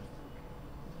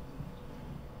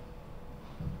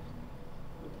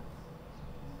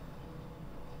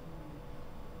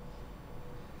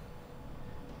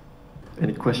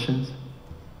 Any questions?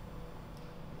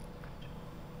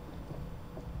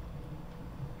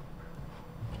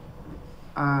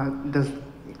 Does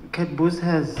CatBoost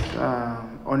has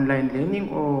online learning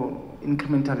or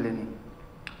incremental learning?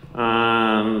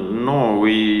 No,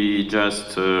 we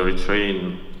just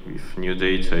retrain with new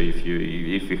data. If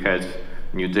we had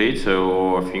new data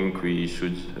or think we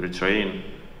should retrain,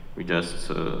 we just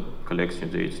collect new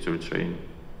data to retrain.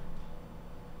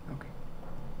 Okay.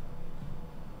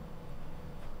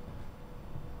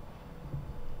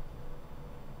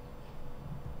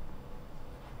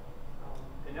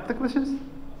 Any other questions?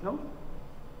 No?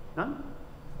 None?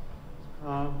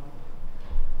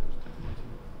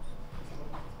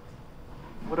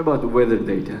 What about weather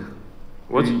data?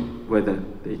 What? Weather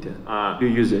data. Do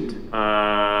you use it?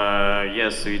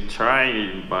 Yes, we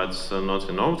try, but not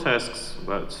in all tasks.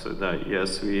 But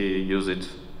yes, we use it.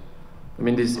 I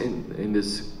mean, this in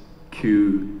this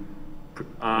queue.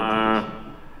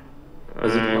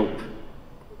 Does it help?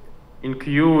 In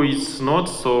queue, it's not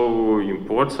so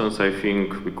important, I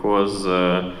think, because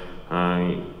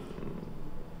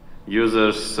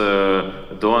users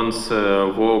don't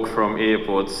walk from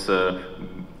airports.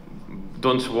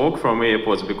 Don't walk from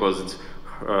airports because it's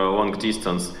long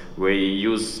distance. We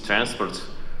use transport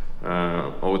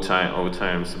all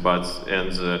times,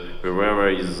 and the weather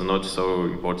is not so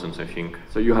important, I think.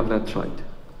 So you have not tried?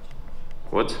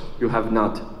 What? You have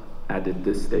not added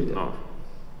this data? No.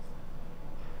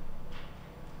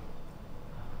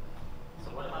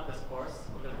 So what about the scores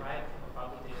on the right?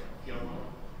 Probably your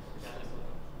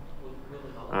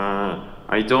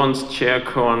I don't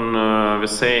check on the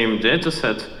same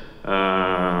dataset,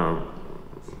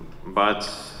 but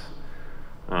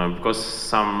because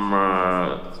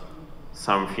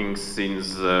some things in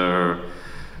the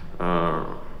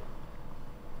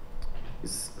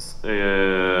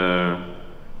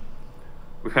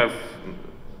we have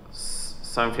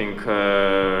something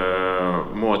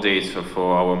more data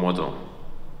for our model,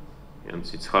 and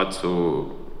it's hard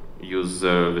to use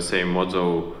the same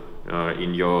model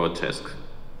in your task.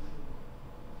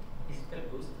 Is it a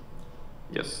boost?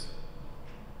 Yes.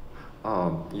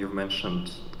 You've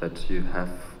mentioned that you have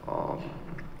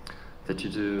that you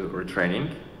do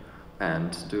retraining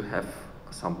and do have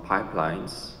some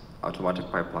pipelines, automatic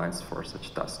pipelines for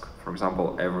such task. For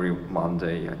example, every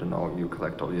Monday, I don't know, you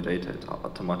collect all your data, it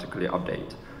automatically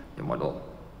update the model.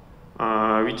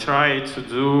 We try to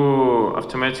do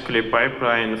automatically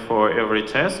pipeline for every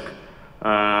task.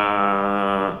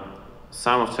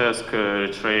 Some of tasks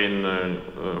retrain,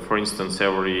 for instance,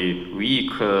 every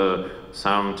week.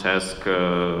 Some tasks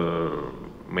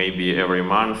maybe every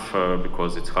month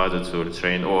because it's harder to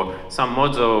retrain. Or some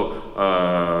model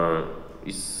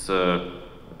is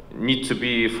need to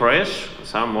be fresh.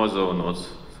 Some model not.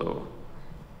 So,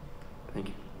 thank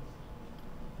you.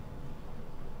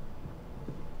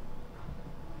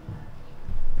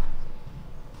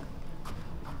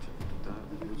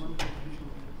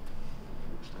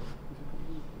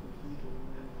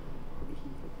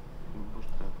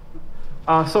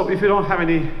 So if you don't have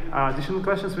any additional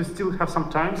questions, we still have some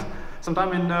time,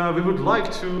 and we would like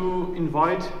to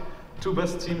invite two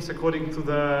best teams according to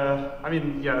the, I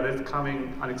mean, yeah, that's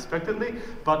coming unexpectedly,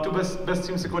 but two best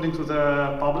teams according to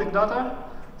the public data.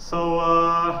 So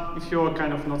if you're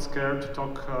kind of not scared to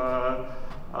talk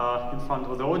in front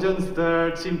of the audience,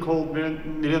 the team called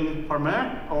Million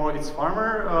Farmer, or it's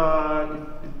Farmer,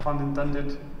 pun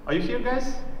intended. Are you here,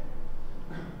 guys?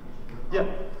 Yeah.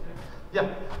 Yeah,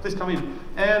 please come in.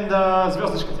 And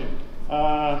Звездочка team.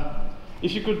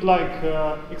 If you could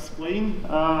explain,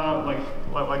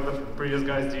 like the previous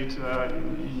guys did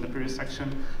in the previous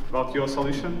section, about your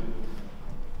solution.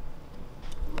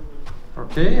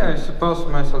 Okay, I suppose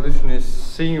my solution is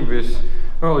same with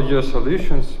all your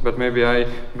solutions, but maybe I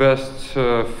best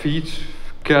feed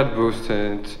cat boost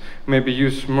and maybe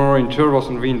use more intervals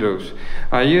and windows.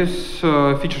 I use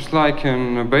features like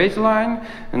in baseline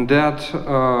and that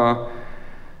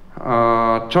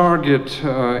target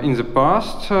in the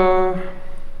past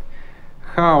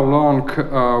how long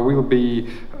will be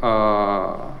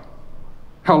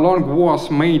how long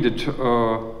was made it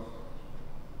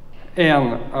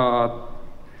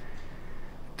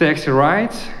taxi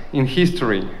rides in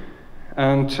history,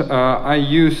 and I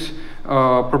use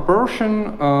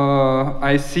proportion.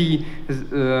 I see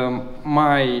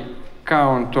my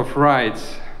count of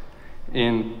rides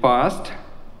in past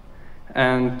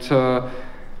and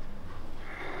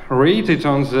rate it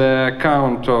on the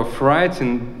count of rides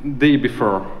in day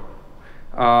before.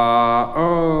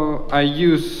 I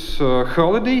use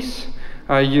holidays,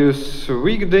 I use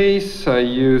weekdays, I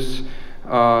use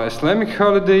Islamic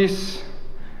holidays,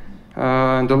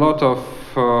 and a lot of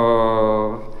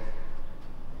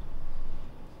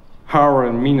hour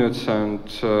and minutes and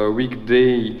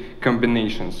weekday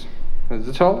combinations.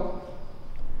 That's all.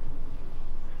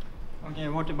 Okay,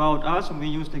 what about us? We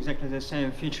used exactly the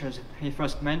same features he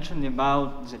first mentioned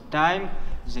about the time,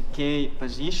 the K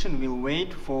position will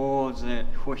wait for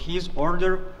his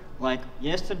order, like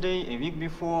yesterday, a week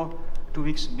before, 2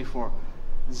 weeks before.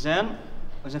 Then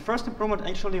the first improvement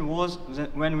actually was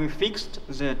when we fixed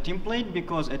the template,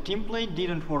 because a template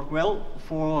didn't work well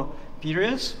for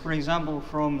periods, for example,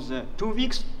 from the 2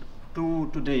 weeks to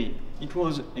today. It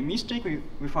was a mistake.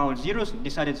 We found zeros,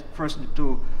 decided first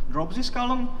to drop this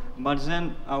column, but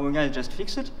then our guys just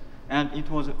fixed it, and it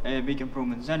was a big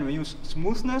improvement. Then we used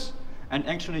smoothness, and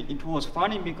actually it was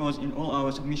funny because in all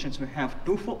our submissions we have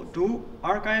two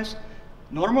archives,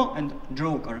 normal and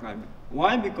joke archive.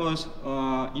 Why? Because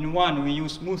in one we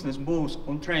use smoothness both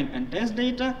on train and test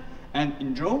data, and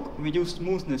in joke we use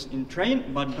smoothness in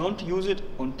train but don't use it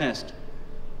on test.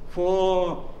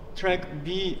 For track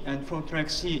B and for track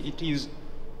C it is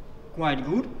quite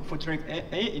good. For track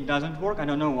A, it doesn't work. I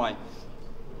don't know why.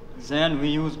 Then we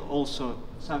use also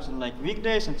something like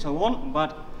weekdays and so on.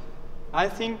 But I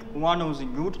think one of the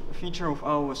good features of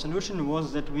our solution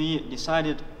was that we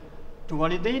decided to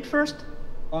validate first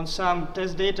on some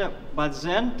test data, but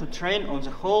then to train on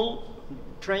the whole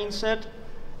train set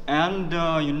and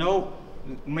you know,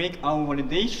 make our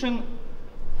validation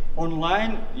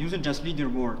online using just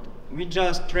leaderboard. We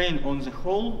just train on the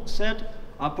whole set,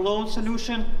 upload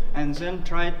solution, and then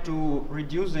try to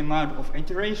reduce the amount of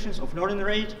iterations of learning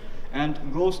rate and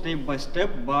go step by step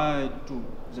to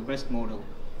the best model.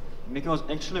 Because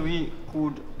actually we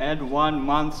could add 1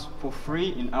 month for free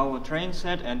in our train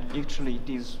set, and actually it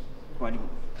is quite good.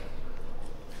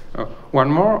 One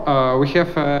more, we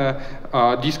have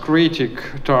a discretic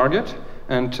target,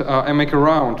 and I make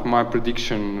around my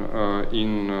prediction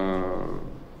in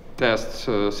test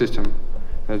system.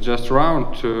 Just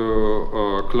round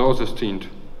to closest hint. Can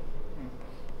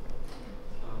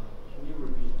you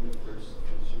repeat the first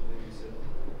feature that you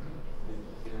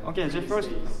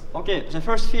said? The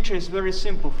first feature is very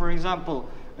simple. For example,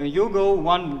 you go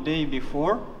 1 day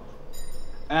before,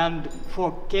 and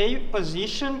for K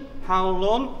position, how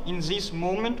long in this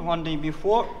moment 1 day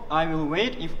before I will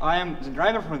wait if I am the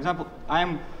driver, for example, I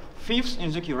am 5th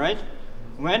in the queue, right?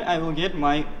 When I will get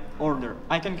my order.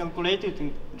 I can calculate it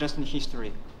just in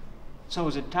history. So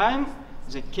the time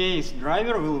the K's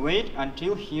driver will wait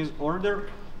until his order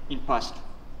is passed.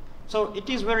 So it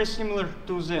is very similar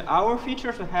to the our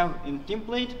features we have in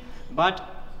template, but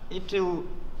it will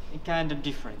kind of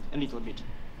different a little bit.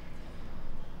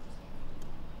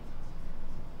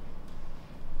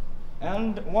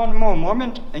 And one more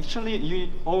moment,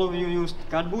 actually all of you used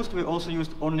CutBoost, we also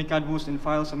used only CutBoost in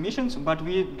file submissions, but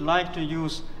we'd like to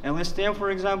use LSTM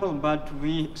for example, but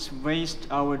we waste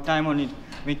our time on it.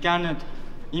 We cannot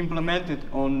implement it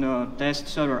on test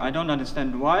server. I don't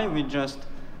understand why, we just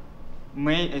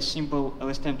made a simple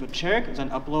LSTM to check, then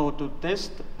upload to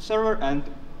test server, and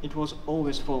it was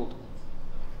always fault.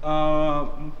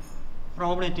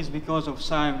 Probably it is because of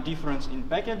some difference in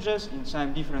packages, in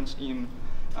some difference in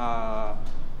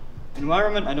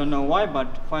environment. I don't know why, but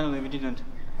finally we didn't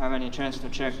have any chance to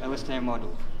check LSTM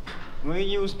model. We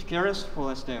used Keras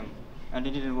for LSTM, and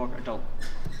it didn't work at all.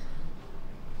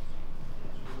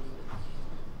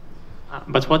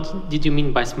 But what did you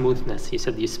mean by smoothness? You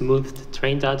said you smoothed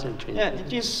train data and train data. Yeah,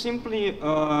 it is simply,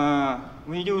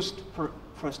 we used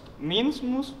first mean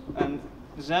smooth, and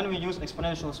then we use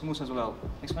exponential smooth as well.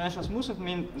 Exponential smooth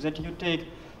means that you take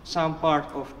some part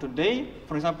of today,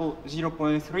 for example,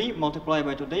 0.3 multiplied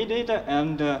by today data,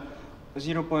 and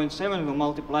 0.7 will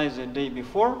multiply the day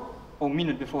before, or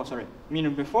minute before, sorry,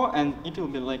 minute before, and it will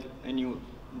be like a new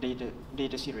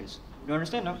data series. You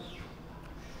understand, no?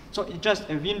 So it's just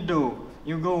a window.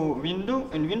 You go window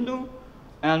and window,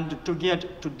 and to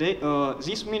get today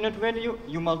this minute value,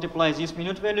 you multiply this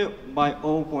minute value by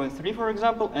 0.3, for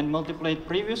example, and multiply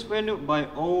previous value by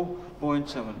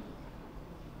 0.7.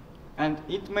 And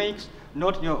it makes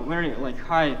not your very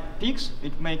high peaks,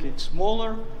 it makes it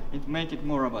smaller, it makes it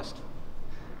more robust.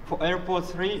 For airport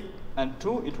 3 and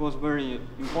 2, it was very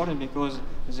important because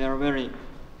they are very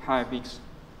high peaks.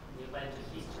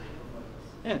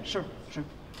 Yeah, sure.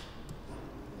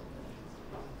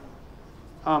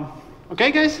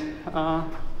 Okay, guys.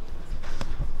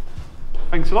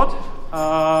 Thanks a lot.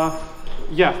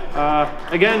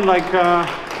 Again, let's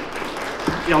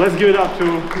give it up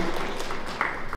to